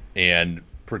well, and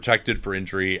protected for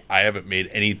injury. I haven't made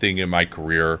anything in my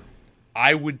career.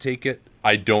 I would take it.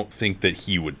 I don't think that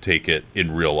he would take it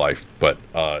in real life, but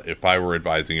if I were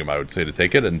advising him, I would say to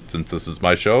take it, and since this is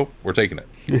my show, we're taking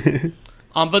it.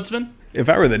 Ombudsman? If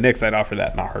I were the Knicks, I'd offer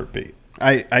that in a heartbeat.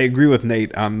 I agree with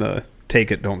Nate on the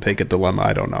take it, don't take it dilemma.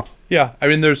 I don't know. Yeah, I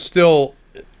mean, there's still...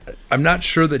 I'm not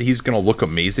sure that he's going to look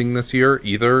amazing this year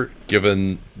either,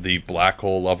 given the black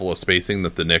hole level of spacing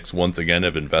that the Knicks once again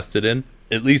have invested in.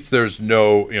 At least there's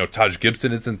no, Taj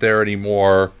Gibson isn't there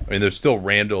anymore. I mean, there's still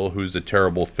Randall, who's a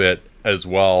terrible fit as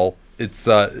well. It's,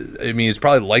 he's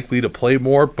probably likely to play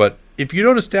more, but if you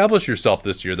don't establish yourself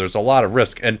this year, there's a lot of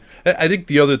risk. And I think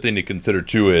the other thing to consider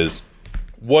too is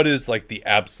what is like the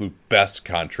absolute best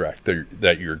contract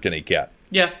that you're going to get?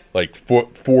 Yeah. Like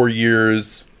 4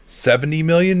 years, $70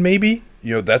 million maybe?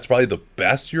 That's probably the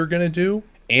best you're going to do.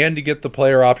 And to get the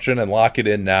player option and lock it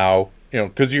in now,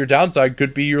 because your downside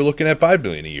could be you're looking at $5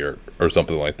 million a year or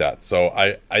something like that. So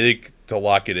I think to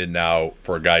lock it in now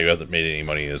for a guy who hasn't made any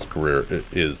money in his career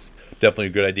is definitely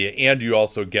a good idea. And you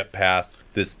also get past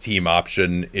this team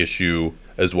option issue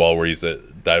as well, where he said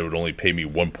that would only pay me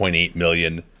 $1.8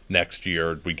 million next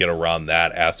year. We get around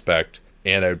that aspect.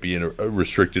 And I'd be a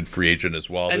restricted free agent as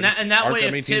well. And that way,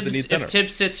 if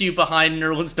Tibbs sits you behind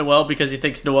Nerlens Noel because he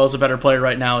thinks Noel's a better player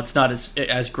right now, it's not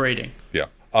as grating. Yeah.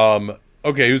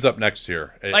 Okay, who's up next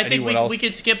here? I think we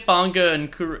could skip Bonga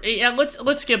and yeah.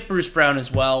 Let's skip Bruce Brown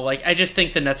as well. Like I just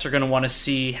think the Nets are going to want to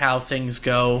see how things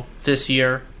go this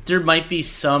year. There might be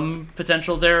some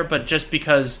potential there, but just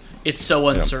because it's so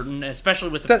uncertain, especially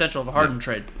with the potential of a Harden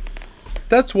trade.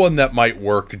 That's one that might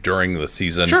work during the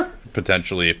season. Sure.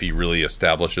 Potentially if he really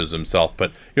establishes himself,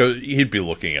 but he'd be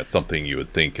looking at something you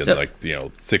would think in $6 or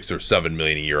 $7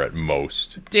 million a year at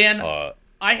most. Dan,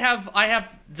 I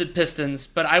have the Pistons,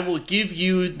 but I will give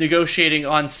you negotiating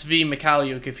on Svi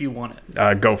Mikhailiuk if you want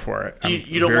it. Go for it.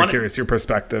 You don't very want curious your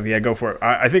perspective. Yeah, go for it.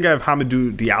 I think I have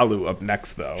Hamidou Diallo up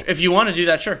next though. If you want to do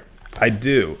that, sure. I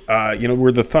do.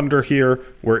 We're the Thunder here.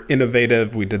 We're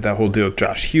innovative. We did that whole deal with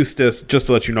Josh Hustis. Just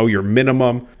to let you know, your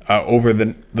minimum over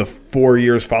the 4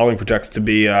 years following projects to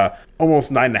be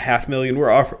almost $9.5 million. We're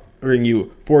offering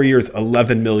you 4 years,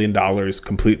 $11 million,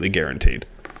 completely guaranteed.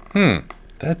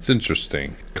 That's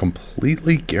interesting.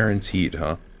 Completely guaranteed,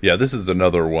 huh? Yeah, this is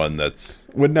another one that's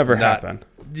would never happen.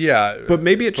 Yeah, but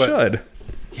maybe it should.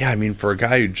 Yeah, I mean, for a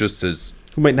guy who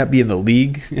might not be in the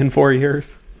league in 4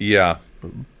 years. Yeah.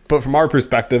 But from our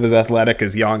perspective, as athletic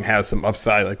as Young has some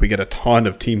upside, like we get a ton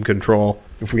of team control.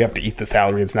 If we have to eat the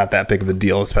salary, it's not that big of a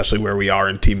deal, especially where we are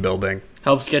in team building.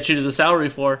 Helps get you to the salary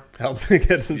floor. Helps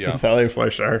get to the salary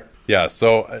floor, sure. Yeah,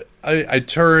 so I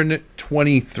turn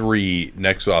 23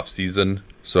 next off season,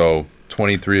 so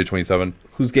 23 to 27.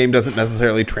 Whose game doesn't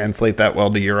necessarily translate that well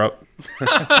to Europe.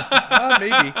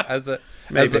 Maybe as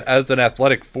an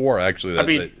athletic 4,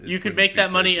 actually. You could make that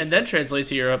money and then translate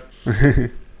to Europe.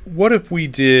 What if we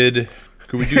did?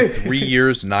 Could we do 3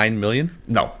 years, $9 million?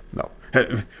 No.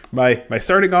 My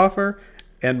starting offer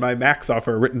and my max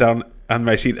offer are written down on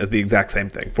my sheet as the exact same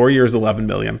thing. 4 years, $11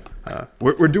 million.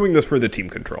 We're doing this for the team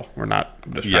control. We're not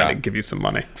just trying to give you some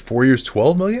money. 4 years,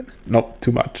 $12 million? Nope,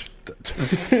 too much.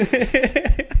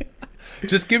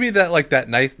 Just give me that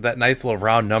nice little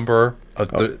round number of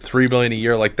 $3 million a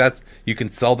year. Like you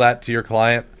can sell that to your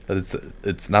client. That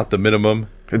it's not the minimum.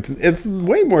 It's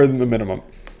way more than the minimum.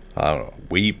 I don't know.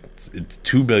 It's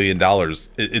 $2 million.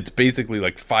 It's basically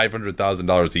like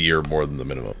 $500,000 a year more than the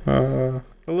minimum.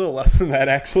 A little less than that,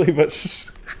 actually, but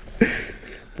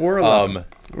we're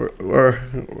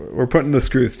putting the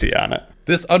screws to you on it.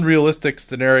 This unrealistic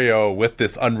scenario with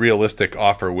this unrealistic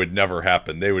offer would never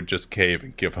happen. They would just cave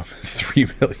and give him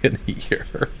 $3 million a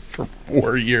year for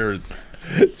 4 years.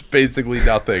 It's basically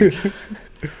nothing.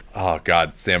 Oh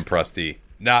God, Sam Presti.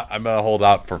 I'm gonna hold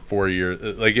out for 4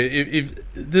 years. Like, if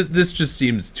this just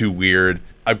seems too weird.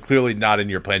 I'm clearly not in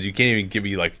your plans. You can't even give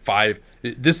me like five.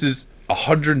 This is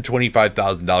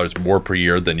 $125,000 more per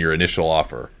year than your initial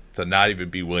offer. To not even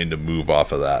be willing to move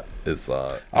off of that is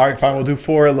all right, fine, we'll do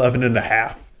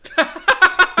 411.5.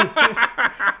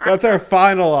 That's our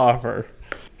final offer.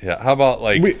 Yeah, how about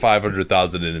like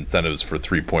 500,000 in incentives for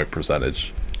 3-point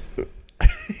percentage?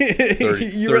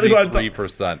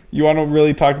 33%. You want to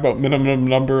really talk about minimum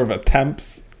number of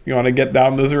attempts? You want to get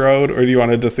down this road, or do you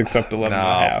want to just accept 11.5?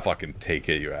 I'll fucking take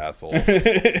it, you asshole.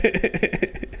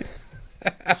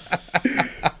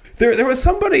 There was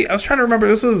somebody, I was trying to remember,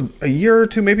 this was a year or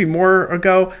two, maybe more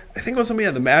ago. I think it was somebody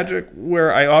on the Magic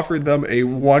where I offered them a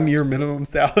 1-year minimum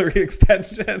salary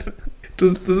extension.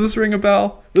 Does this ring a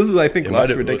bell? This is, I think,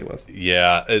 less ridiculous.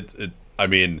 Yeah, I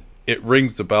mean, it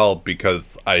rings a bell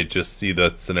because I just see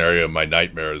that scenario in my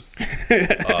nightmares.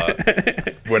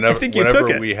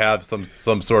 Whenever we have some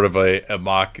sort of a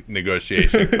mock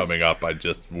negotiation coming up, I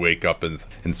just wake up in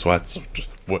sweats,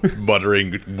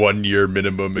 muttering 1-year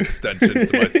minimum extension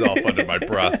to myself under my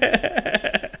breath.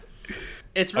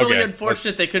 It's really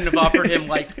unfortunate they couldn't have offered him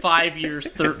like 5 years,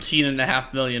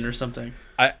 $13.5 million or something.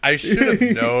 I should have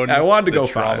known I wanted to the go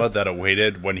trauma 5. that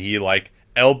awaited when he like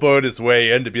elbowed his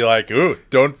way in to be like, ooh,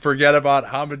 don't forget about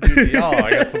Hamidou Diallo.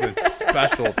 I got something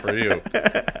special for you.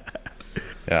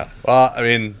 Yeah. Well, I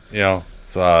mean,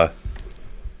 it's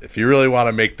if you really want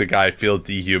to make the guy feel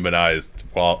dehumanized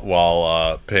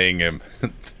while paying him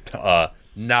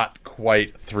not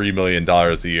quite $3 million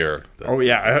a year.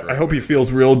 I hope he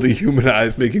feels real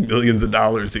dehumanized making millions of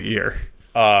dollars a year.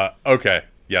 Okay.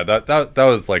 Yeah, that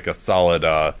was like a solid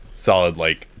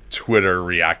like Twitter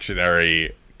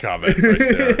reactionary comment right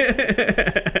there.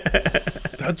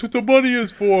 That's what the money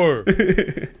is for.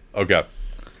 Okay.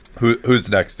 Who's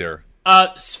next here?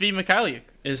 Svi Mikhailiuk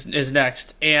is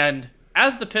next, and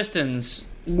as the Pistons,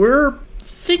 we're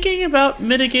thinking about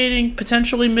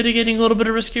potentially mitigating a little bit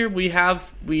of risk here. We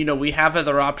have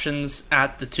other options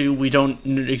at the 2. We don't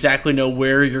exactly know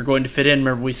where you're going to fit in.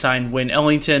 Remember, we signed Wayne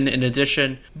Ellington in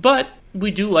addition, but we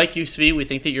do like you, Svi. We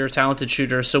think that you're a talented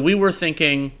shooter, so we were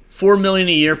thinking $4 million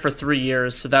a year for 3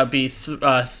 years. So that would be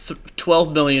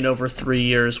 $12 million over 3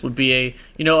 years. Would be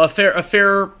a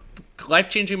fair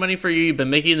life-changing money for you. You've been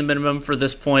making the minimum for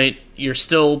this point. You're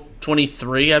still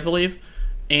 23, I believe,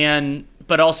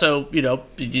 but also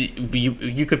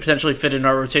you could potentially fit in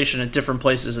our rotation at different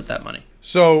places at that money.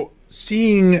 So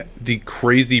seeing the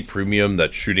crazy premium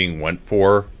that shooting went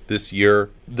for this year,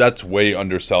 that's way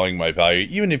underselling my value.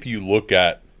 Even if you look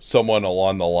at someone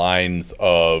along the lines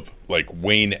of like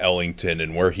Wayne Ellington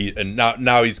and where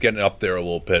now he's getting up there a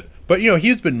little bit, but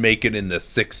he's been making in the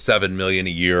 $6-7 million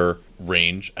a year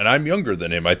range, and I'm younger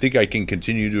than him. I think I can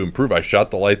continue to improve. I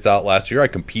shot the lights out last year. I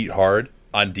compete hard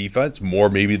on defense, more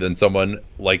maybe than someone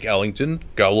like Ellington.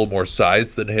 Got a little more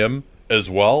size than him as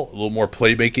well, a little more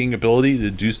playmaking ability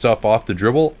to do stuff off the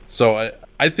dribble. So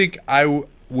I think I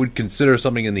would consider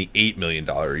something in the $8 million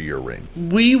a year range.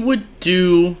 We would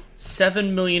do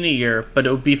 $7 million a year, but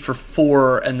it would be for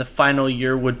 4, and the final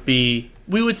year would be.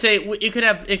 We would say it could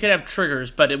have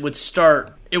triggers, but it would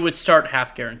start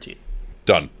half guaranteed.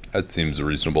 Done. That seems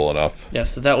reasonable enough. Yeah,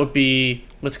 so that would be,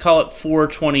 let's call it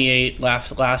 428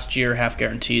 last year, half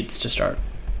guaranteed to start.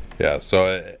 Yeah,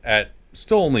 so at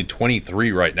still only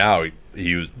 23 right now,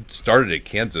 he started at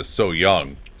Kansas so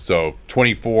young. So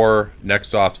 24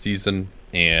 next off season,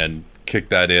 and kick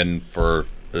that in for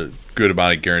a good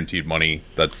amount of guaranteed money.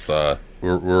 That's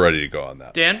we're ready to go on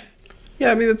that. Dan?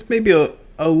 Yeah, I mean, that's maybe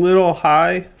a little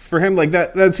high for him. Like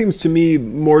that seems to me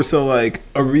more so like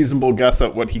a reasonable guess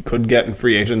at what he could get in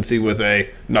free agency with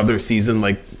another season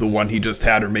like the one he just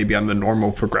had, or maybe on the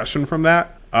normal progression from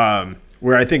that.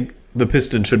 Where I think the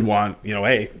Pistons should want,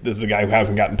 hey, this is a guy who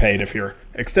hasn't gotten paid. If you're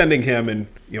extending him, and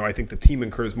I think the team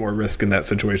incurs more risk in that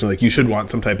situation. Like, you should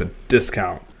want some type of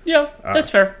discount. Yeah,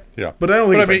 that's fair. Yeah, but I don't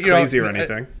think it's crazy or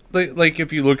anything. Like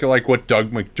if you look at like what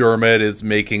Doug McDermott is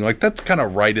making, like that's kind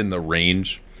of right in the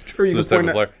range. Sure, you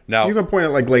can point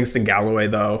at like Langston Galloway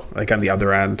though, like on the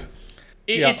other end.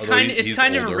 It's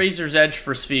kind of a razor's edge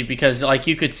for Svi, because like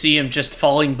you could see him just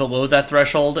falling below that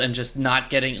threshold and just not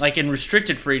getting, like in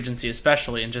restricted free agency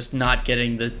especially, and just not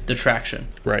getting the traction.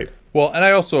 Right. Well, and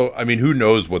I mean, who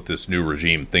knows what this new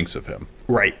regime thinks of him?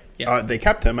 Right. Yeah. They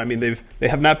kept him. I mean, they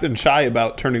have not been shy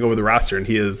about turning over the roster, and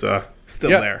he is still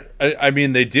there. I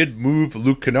mean, they did move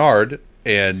Luke Kennard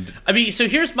And I mean, so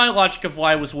here's my logic of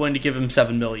why I was willing to give him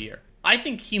 $7 million a year. I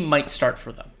think he might start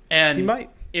for them, and He might.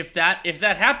 If that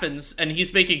happens, and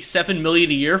he's making $7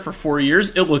 million a year for 4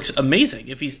 years, it looks amazing.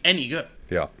 If he's any good,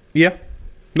 Yeah.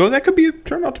 No, that could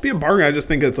turn out to be a bargain. I just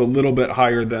think it's a little bit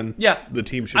higher than the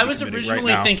team should be I was committing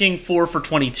originally right now. thinking 4 for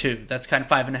 22. That's kind of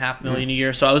 $5.5 million a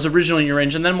year. So I was originally in your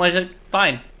range, and then I said,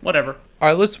 fine, whatever. all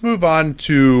right, let's move on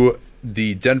to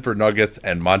the Denver Nuggets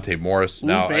and Monte Morris. Ooh,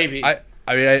 Now, baby. I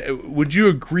mean, would you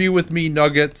agree with me,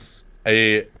 Nuggets,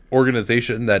 a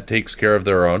organization that takes care of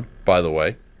their own, by the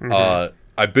way?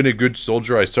 I've been a good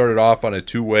soldier. I started off on a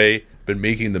 2-way, been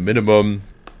making the minimum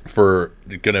for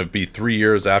going to be 3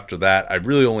 years after that. I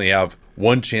really only have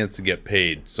one chance to get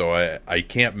paid, so I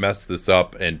can't mess this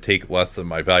up and take less than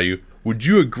my value. Would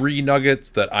you agree, Nuggets,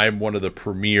 that I'm one of the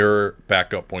premier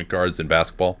backup point guards in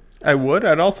basketball? I would.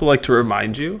 I'd also like to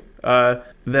remind you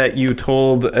that you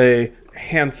told a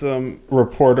handsome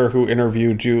reporter who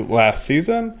interviewed you last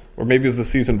season, or maybe it was the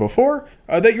season before,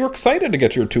 that you're excited to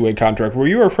get your 2-way contract. Where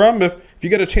you are from, if you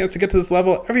get a chance to get to this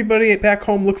level, everybody back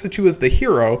home looks at you as the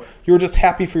hero. You're just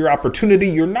happy for your opportunity.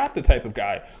 You're not the type of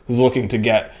guy who's looking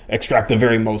to extract the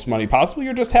very most money possible.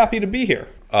 You're just happy to be here.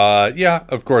 Yeah,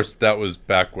 of course, that was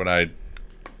back when I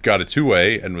got a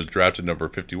 2-way and was drafted number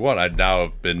 51. I'd now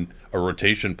have been a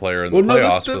rotation player in the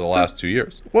playoffs for the last 2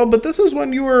 years. Well, but this is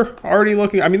when you were already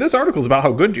looking. I mean, this article's about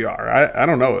how good you are. I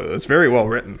don't know. It's very well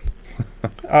written.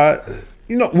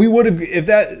 We would agree if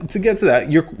that to get to that.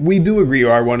 We do agree you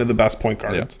are one of the best point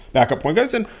guards, backup point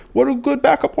guards. And what do good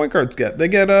backup point guards get? They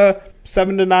get $7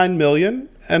 to $9 million,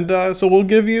 and so we'll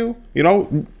give you,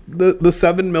 the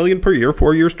 $7 million per year,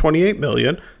 4 years, $28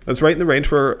 million. That's right in the range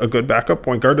for a good backup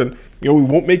point guard, and we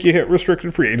won't make you hit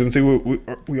restricted free agency.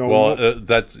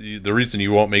 That's the reason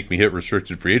you won't make me hit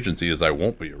restricted free agency is I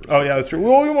won't be. Oh yeah, that's true. We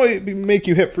won't make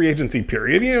you hit free agency.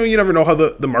 Period. You never know how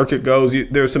the market goes.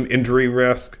 There's some injury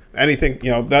risk. Anything.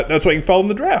 That's why you fell in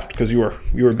the draft, because you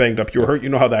were banged up. You were hurt. You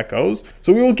know how that goes.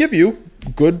 So we will give you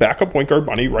good backup point guard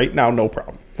money right now, no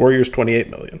problem. 4 years, $28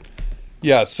 million.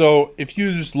 Yeah, so if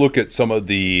you just look at some of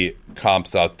the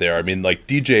comps out there, I mean, like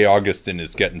DJ Augustin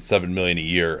is getting $7 million a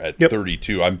year at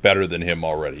 32. I'm better than him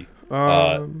already.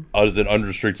 As an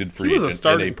unrestricted free agent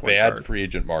in a bad free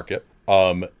agent market.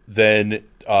 Then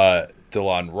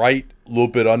DeLon Wright, a little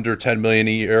bit under $10 million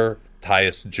a year.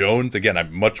 Tyus Jones, again,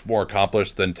 I'm much more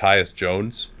accomplished than Tyus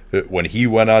Jones. When he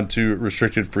went on to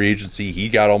restricted free agency, he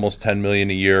got almost $10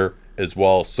 million a year as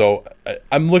well. So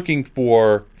I'm looking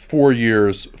for 4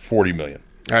 years, $40 million.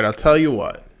 All right, I'll tell you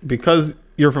what. Because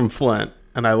you're from Flint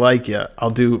and I like you,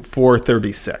 I'll do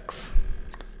 436.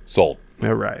 Sold.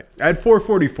 All right. I had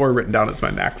 444 written down as my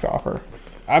max offer.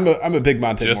 I'm a big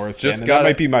Monte Morris fan, and that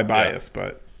might be my bias,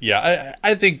 but yeah,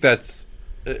 I think that's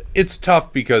it's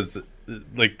tough because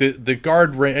like the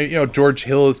guard range, George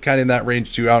Hill is kind of in that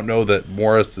range too. I don't know that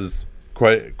Morris is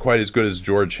quite as good as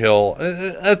George Hill.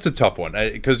 That's a tough one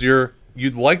because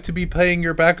you'd like to be paying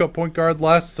your backup point guard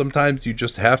less. Sometimes you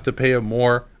just have to pay him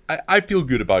more. I feel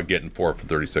good about getting 4 for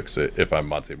 36 if I'm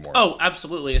Monte Morris. Oh,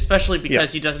 absolutely, especially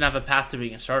because he doesn't have a path to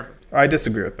being a starter. I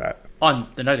disagree with that. On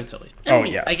the Nuggets, at least.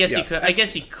 Yes. I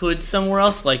guess he could somewhere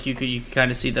else. Like you could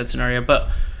kind of see that scenario, but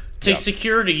to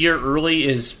secure it a year early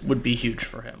would be huge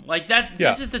for him. Like that.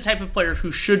 Yeah. This is the type of player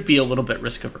who should be a little bit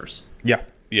risk averse. Yeah.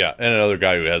 Yeah, and another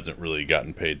guy who hasn't really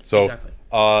gotten paid. So, exactly.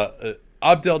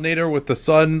 Abdel Nader with the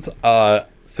Suns.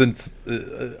 Since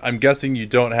I'm guessing you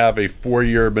don't have a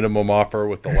 4-year minimum offer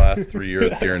with the last 3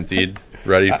 years guaranteed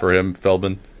ready for him,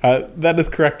 Feldman. That is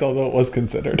correct, although it was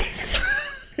considered.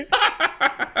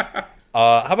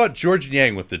 How about George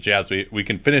Niang with the Jazz? We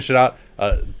can finish it out.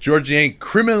 George Niang,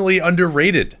 criminally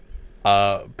underrated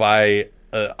by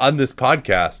on this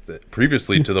podcast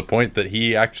previously to the point that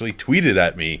he actually tweeted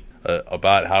at me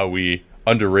about how we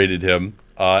underrated him.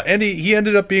 And he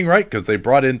ended up being right because they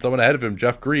brought in someone ahead of him,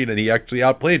 Jeff Green, and he actually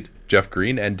outplayed Jeff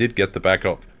Green and did get the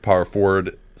backup power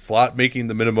forward slot, making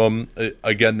the minimum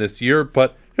again this year.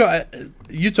 But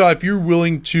Utah, if you're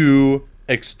willing to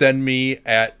extend me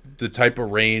at the type of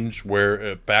range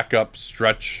where backup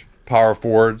stretch power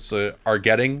forwards are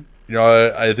getting,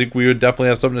 I think we would definitely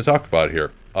have something to talk about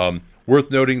here.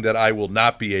 Worth noting that I will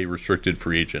not be a restricted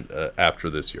free agent after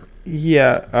this year.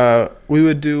 Yeah, we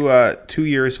would do 2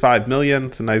 years, $5 million.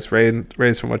 It's a nice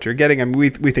raise from what you're getting. I mean,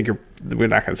 we think we're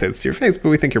not going to say this to your face, but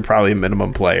we think you're probably a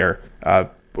minimum player,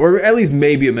 or at least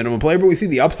maybe a minimum player. But we see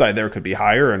the upside there could be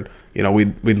higher, and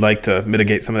we'd like to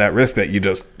mitigate some of that risk that you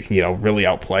just really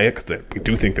outplay it, because we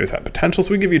do think there's that potential.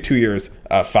 So we give you 2 years,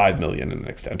 $5 million in an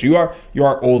extension. You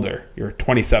are older. You're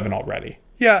 27 already.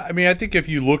 Yeah, I mean, I think if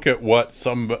you look at what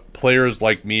some players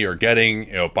like me are getting,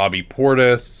 Bobby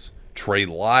Portis, Trey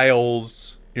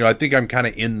Lyles. I think I'm kind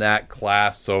of in that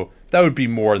class. So that would be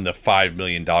more in the $5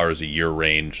 million a year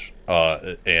range.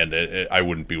 And I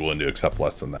wouldn't be willing to accept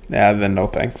less than that. Yeah, then no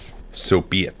thanks. So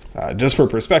be it. Just for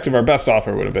perspective, our best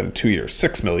offer would have been 2 years,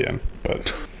 $6 million.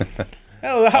 But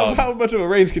how much of a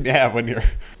range can you have when you're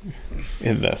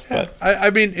in this? But I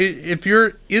mean, if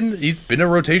you're he's been a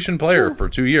rotation player for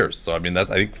 2 years. So I mean, that's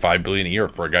I think $5 billion a year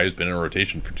for a guy who's been in a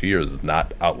rotation for 2 years is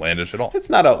not outlandish at all. it's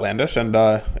not outlandish, and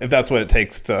if that's what it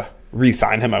takes to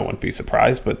re-sign him, I wouldn't be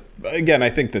surprised. But again, I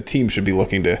think the team should be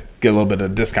looking to get a little bit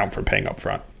of discount for paying up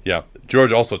front. Yeah,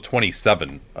 George also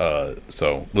 27,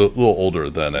 so a little older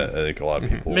than I think a lot of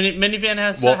people. Minivan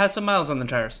has some miles on the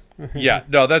tires. Yeah,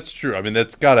 no, that's true. I mean,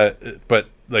 that's gotta, but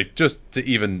like just to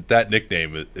even that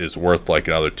nickname is worth like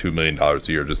another $2 million a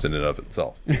year just in and of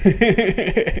itself.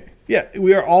 Yeah,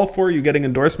 we are all for you getting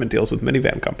endorsement deals with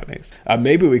minivan companies.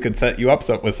 Maybe we could set you up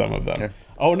with some of them. Yeah.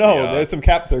 Oh no, there's some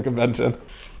cap circumvention.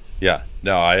 Yeah,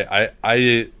 no,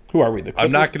 I Who are we?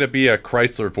 I'm not going to be a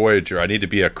Chrysler Voyager. I need to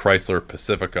be a Chrysler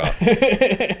Pacifica,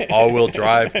 all-wheel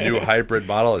drive, new hybrid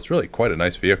model. It's really quite a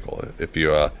nice vehicle. If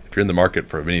you're in the market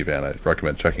for a minivan, I'd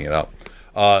recommend checking it out.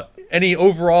 Any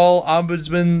overall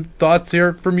ombudsman thoughts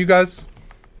here from you guys?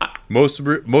 Most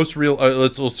real.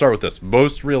 We'll start with this.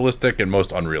 Most realistic and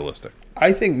most unrealistic.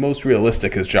 I think most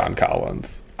realistic is John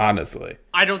Collins. Honestly,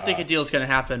 I don't think a deal is going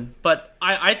to happen, but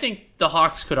I think the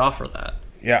Hawks could offer that.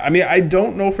 Yeah, I mean, I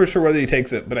don't know for sure whether he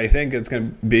takes it, but I think it's going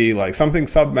to be like something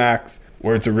sub-max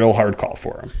where it's a real hard call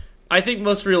for him. I think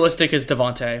most realistic is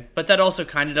Devontae, but that also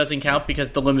kind of doesn't count because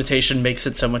the limitation makes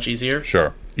it so much easier.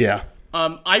 Sure. Yeah.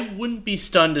 I wouldn't be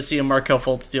stunned to see a Markelle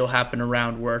Fultz deal happen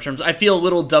around where terms. I feel a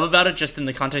little dumb about it just in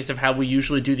the context of how we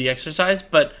usually do the exercise,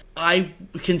 but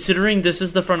considering this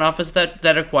is the front office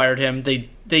that acquired him, they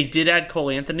did add Cole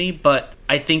Anthony, but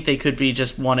I think they could be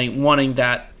just wanting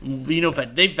that.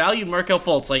 They value Markelle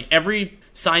Fultz. Like every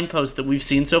signpost that we've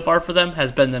seen so far for them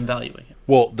has been them valuing him.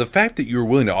 Well, the fact that you were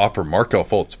willing to offer Markelle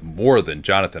Fultz more than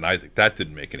Jonathan Isaac, that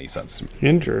didn't make any sense to me.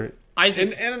 Injury.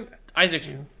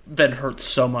 Isaac's been hurt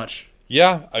so much.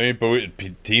 Yeah, I mean,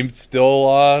 but teams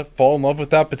still fall in love with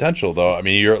that potential, though. I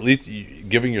mean, you're at least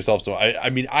giving yourself some. I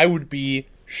mean, I would be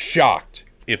shocked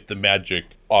if the Magic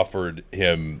offered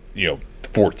him,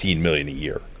 $14 million a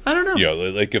year. I don't know.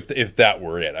 Like if that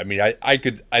were it. I mean, I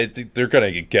think they're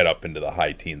gonna get up into the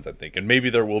high teens, I think, and maybe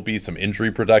there will be some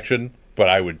injury protection. But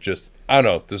I don't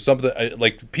know. There's something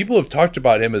like people have talked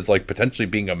about him as like potentially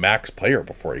being a max player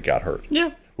before he got hurt.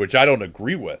 Yeah. Which I don't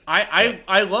agree with.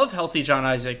 I love healthy John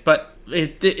Isaac, but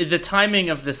the timing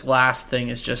of this last thing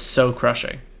is just so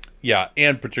crushing. Yeah,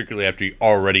 and particularly after he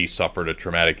already suffered a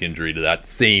traumatic injury to that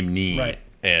same knee. Right.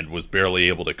 And was barely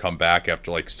able to come back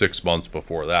after like 6 months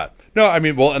before that. No, I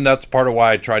mean, well, and that's part of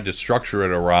why I tried to structure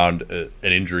it around an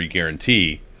injury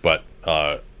guarantee. But,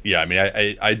 yeah, I mean,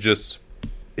 I just...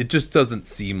 It just doesn't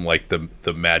seem like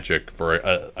the Magic for,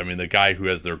 the guy who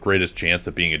has their greatest chance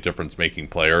of being a difference-making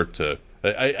player to...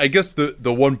 I guess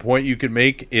the one point you could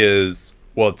make is,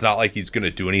 well, it's not like he's going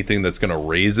to do anything that's going to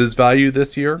raise his value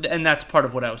this year. And that's part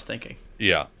of what I was thinking.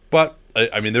 Yeah, but,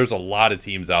 I mean, there's a lot of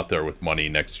teams out there with money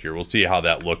next year. We'll see how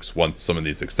that looks once some of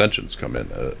these extensions come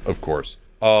in, of course.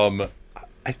 I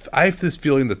have this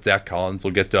feeling that Zach Collins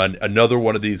will get done. Another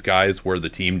one of these guys where the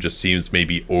team just seems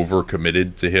maybe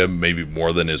overcommitted to him, maybe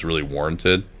more than is really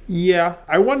warranted. Yeah,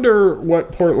 I wonder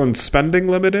what Portland's spending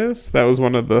limit is. That was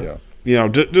one of the,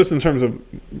 just in terms of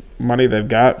money they've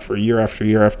got for year after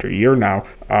year after year now.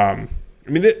 I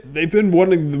mean, they've been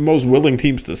one of the most willing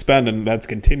teams to spend, and that's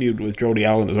continued with Jody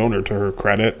Allen as owner, to her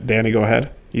credit. Danny, go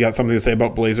ahead. You got something to say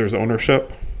about Blazers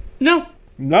ownership? No.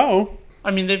 I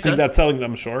mean, I think that's selling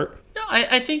them short. No,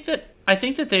 I think that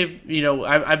they've,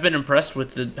 I've been impressed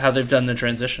with how they've done the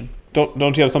transition.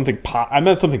 Don't you have something? I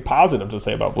meant something positive to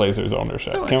say about Blazers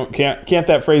ownership. No, can't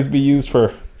that phrase be used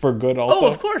for good also? Oh,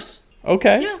 of course.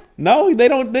 Okay. Yeah. No, they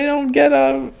don't get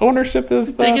ownership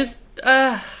as the thing is.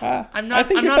 I'm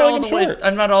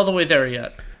not all the way there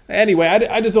yet. Anyway,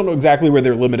 I just don't know exactly where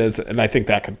their limit is, and I think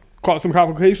that could cause some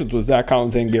complications with Zach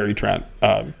Collins and Gary Trent.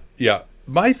 Yeah,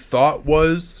 my thought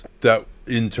was that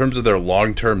in terms of their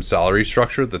long-term salary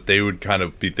structure, that they would kind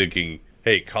of be thinking,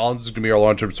 hey, Collins is going to be our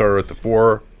long-term starter at the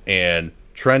 4, and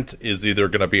Trent is either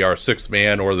going to be our 6th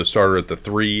man or the starter at the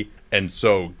 3. And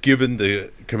so given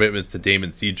the commitments to Dame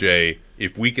and CJ,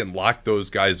 if we can lock those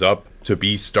guys up to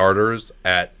be starters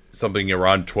at something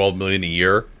around $12 million a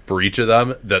year for each of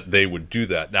them, that they would do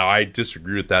that. Now, I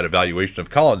disagree with that evaluation of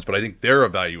Collins, but I think their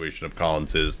evaluation of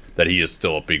Collins is that he is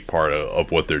still a big part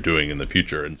of what they're doing in the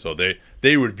future. And so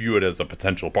they would view it as a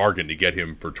potential bargain to get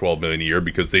him for $12 million a year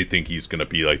because they think he's going to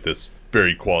be like this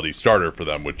very quality starter for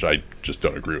them, which I just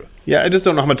don't agree with. Yeah, I just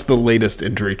don't know how much the latest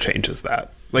injury changes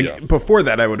that. Before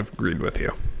that, I would have agreed with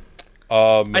you.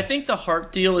 I think the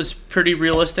Hart deal is pretty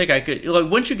realistic.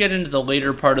 Once you get into the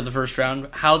later part of the first round,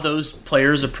 how those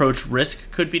players approach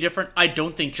risk could be different. I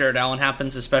don't think Jared Allen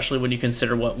happens, especially when you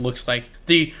consider what looks like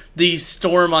the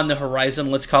storm on the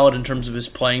horizon, let's call it, in terms of his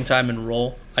playing time and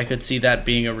role. I could see that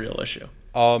being a real issue.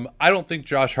 I don't think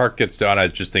Josh Hart gets done. I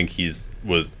just think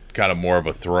was kind of more of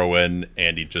a throw-in,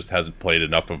 and he just hasn't played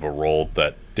enough of a role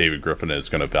that David Griffin is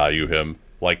going to value him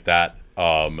like that.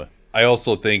 I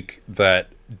also think that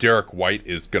Derek White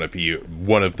is going to be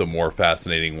one of the more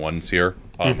fascinating ones here.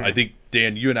 I think,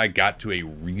 Dan, you and I got to a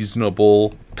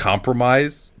reasonable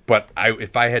compromise, but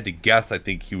if I had to guess, I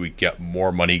think he would get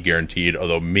more money guaranteed,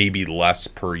 although maybe less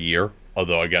per year.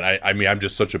 Although, again, I'm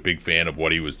just such a big fan of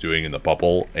what he was doing in the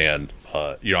bubble, and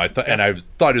I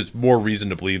thought it was more reason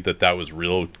to believe that was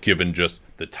real, given just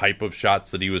the type of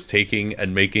shots that he was taking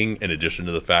and making, in addition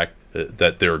to the fact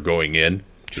that they were going in.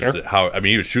 Sure.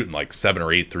 He was shooting like 7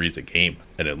 or 8 threes a game,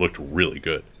 and it looked really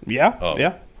good.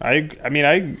 Yeah. I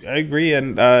agree.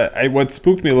 And what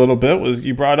spooked me a little bit was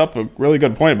you brought up a really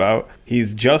good point about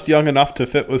he's just young enough to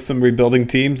fit with some rebuilding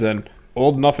teams, and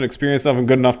old enough and experienced enough and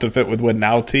good enough to fit with win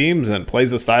now teams, and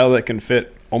plays a style that can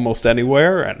fit almost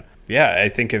anywhere. And yeah, I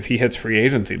think if he hits free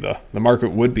agency, the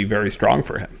market would be very strong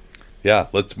for him. Yeah,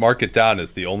 let's mark it down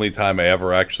as the only time I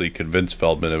ever actually convinced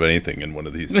Feldman of anything in one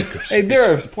of these negotiations. Hey,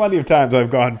 there are plenty of times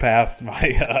I've gone past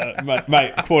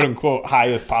my quote-unquote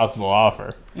highest possible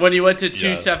offer. When you went to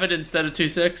 2.7 instead of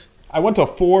 2.6? I went to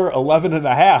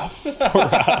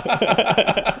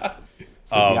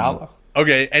 4.11.5.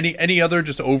 Okay, any other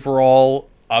just overall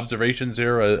observations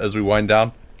here as we wind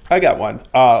down? I got one.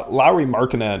 Lauri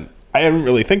Markkanen, I didn't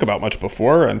really think about much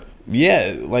before, and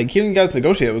yeah, like hearing guys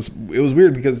negotiate, it was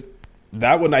weird because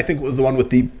that one I think was the one with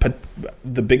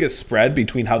the biggest spread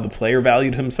between how the player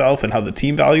valued himself and how the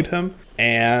team valued him.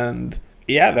 And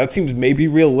yeah, that seems maybe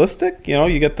realistic.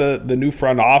 You get the new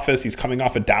front office. He's coming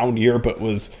off a down year, but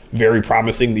was very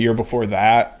promising the year before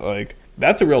that. Like,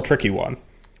 that's a real tricky one.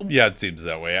 Yeah, it seems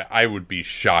that way. I would be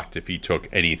shocked if he took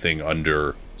anything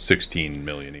under $16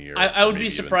 million a year. I would be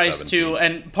surprised too,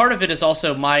 and part of it is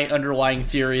also my underlying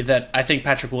theory that I think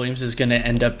Patrick Williams is going to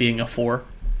end up being a 4,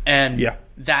 and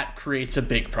that creates a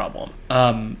big problem.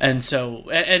 As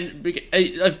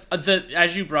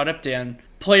you brought up, Dan,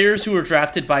 players who are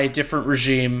drafted by a different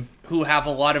regime, who have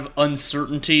a lot of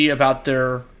uncertainty about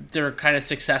their kind of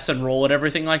success and role and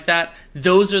everything like that,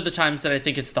 those are the times that I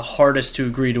think it's the hardest to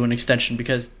agree to an extension,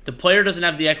 because the player doesn't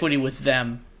have the equity with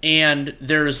them, and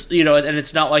there's, and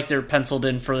it's not like they're penciled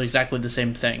in for exactly the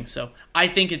same thing. So I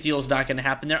think a deal is not going to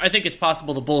happen there. I think it's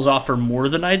possible the Bulls offer more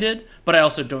than I did, but I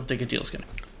also don't think a deal is going to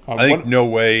happen. I think no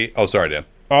way. Oh, sorry, Dan.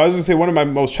 I was going to say one of my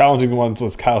most challenging ones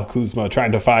was Kyle Kuzma,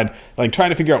 trying to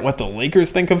figure out what the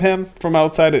Lakers think of him from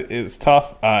outside is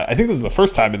tough. I think this is the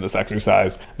first time in this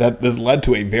exercise that this led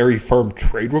to a very firm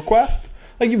trade request.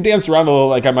 Like, you've danced around a little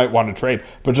like I might want to trade,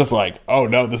 but just like, oh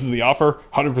no, this is the offer,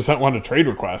 100% want a trade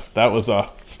request. That was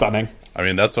stunning. I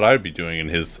mean, that's what I would be doing in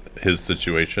his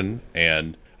situation,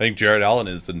 and I think Jared Allen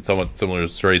is in somewhat similar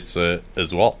straits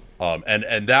as well.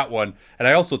 And that one, and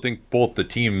I also think both the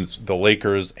teams, the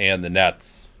Lakers and the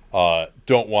Nets,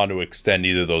 don't want to extend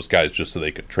either of those guys just so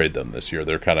they could trade them this year.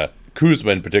 They're kind of,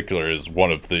 Kuzma in particular is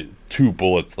one of the 2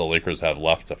 bullets the Lakers have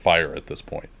left to fire at this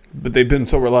point. But they've been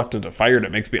so reluctant to fire it.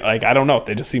 It makes me like, I don't know.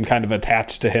 They just seem kind of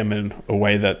attached to him in a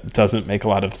way that doesn't make a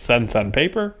lot of sense on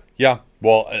paper. Yeah.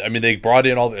 Well, I mean, they brought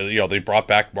in they brought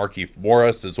back Markieff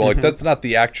Morris as well. Like, that's not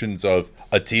the actions of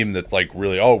a team that's like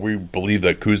really, we believe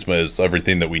that Kuzma is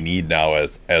everything that we need now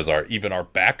as our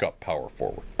backup power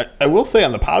forward. I will say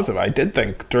on the positive, I did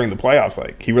think during the playoffs,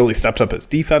 like, he really stepped up his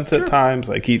defense at times.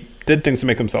 Like, he did things to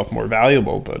make himself more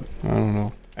valuable, but I don't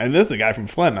know. And this is a guy from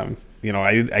Flint.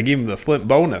 I gave him the Flint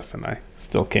bonus, and I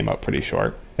still came up pretty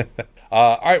short.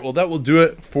 All right, well, that will do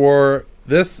it for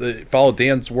this. Follow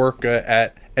Dan's work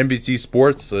at NBC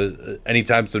Sports.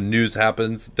 Anytime some news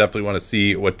happens, definitely want to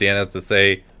see what Dan has to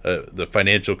say. The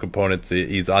financial components,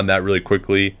 he's on that really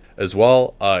quickly as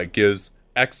well. Gives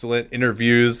excellent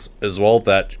interviews as well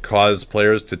that cause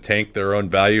players to tank their own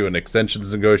value in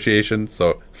extensions negotiations.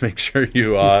 So make sure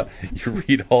you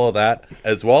read all of that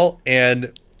as well.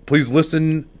 And please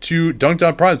listen to Dunked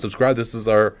On Prime. Subscribe. This is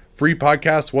our free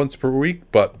podcast once per week,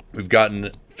 but we've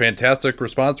gotten fantastic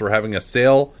response. We're having a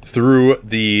sale through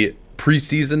the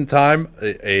preseason time,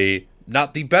 a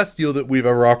not the best deal that we've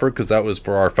ever offered, because that was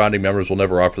for our founding members. We'll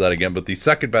never offer that again, but the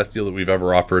second best deal that we've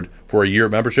ever offered for a year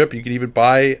membership. You can even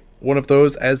buy one of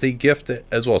those as a gift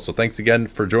as well. So thanks again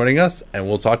for joining us, and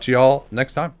we'll talk to you all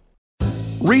next time.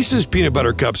 Reese's peanut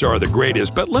butter cups are the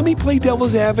greatest, but let me play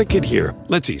devil's advocate here.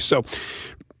 Let's see. So,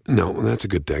 no, that's a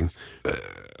good thing.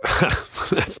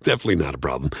 That's definitely not a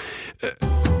problem.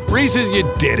 Reese's, you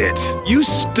did it. You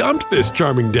stumped this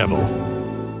charming devil.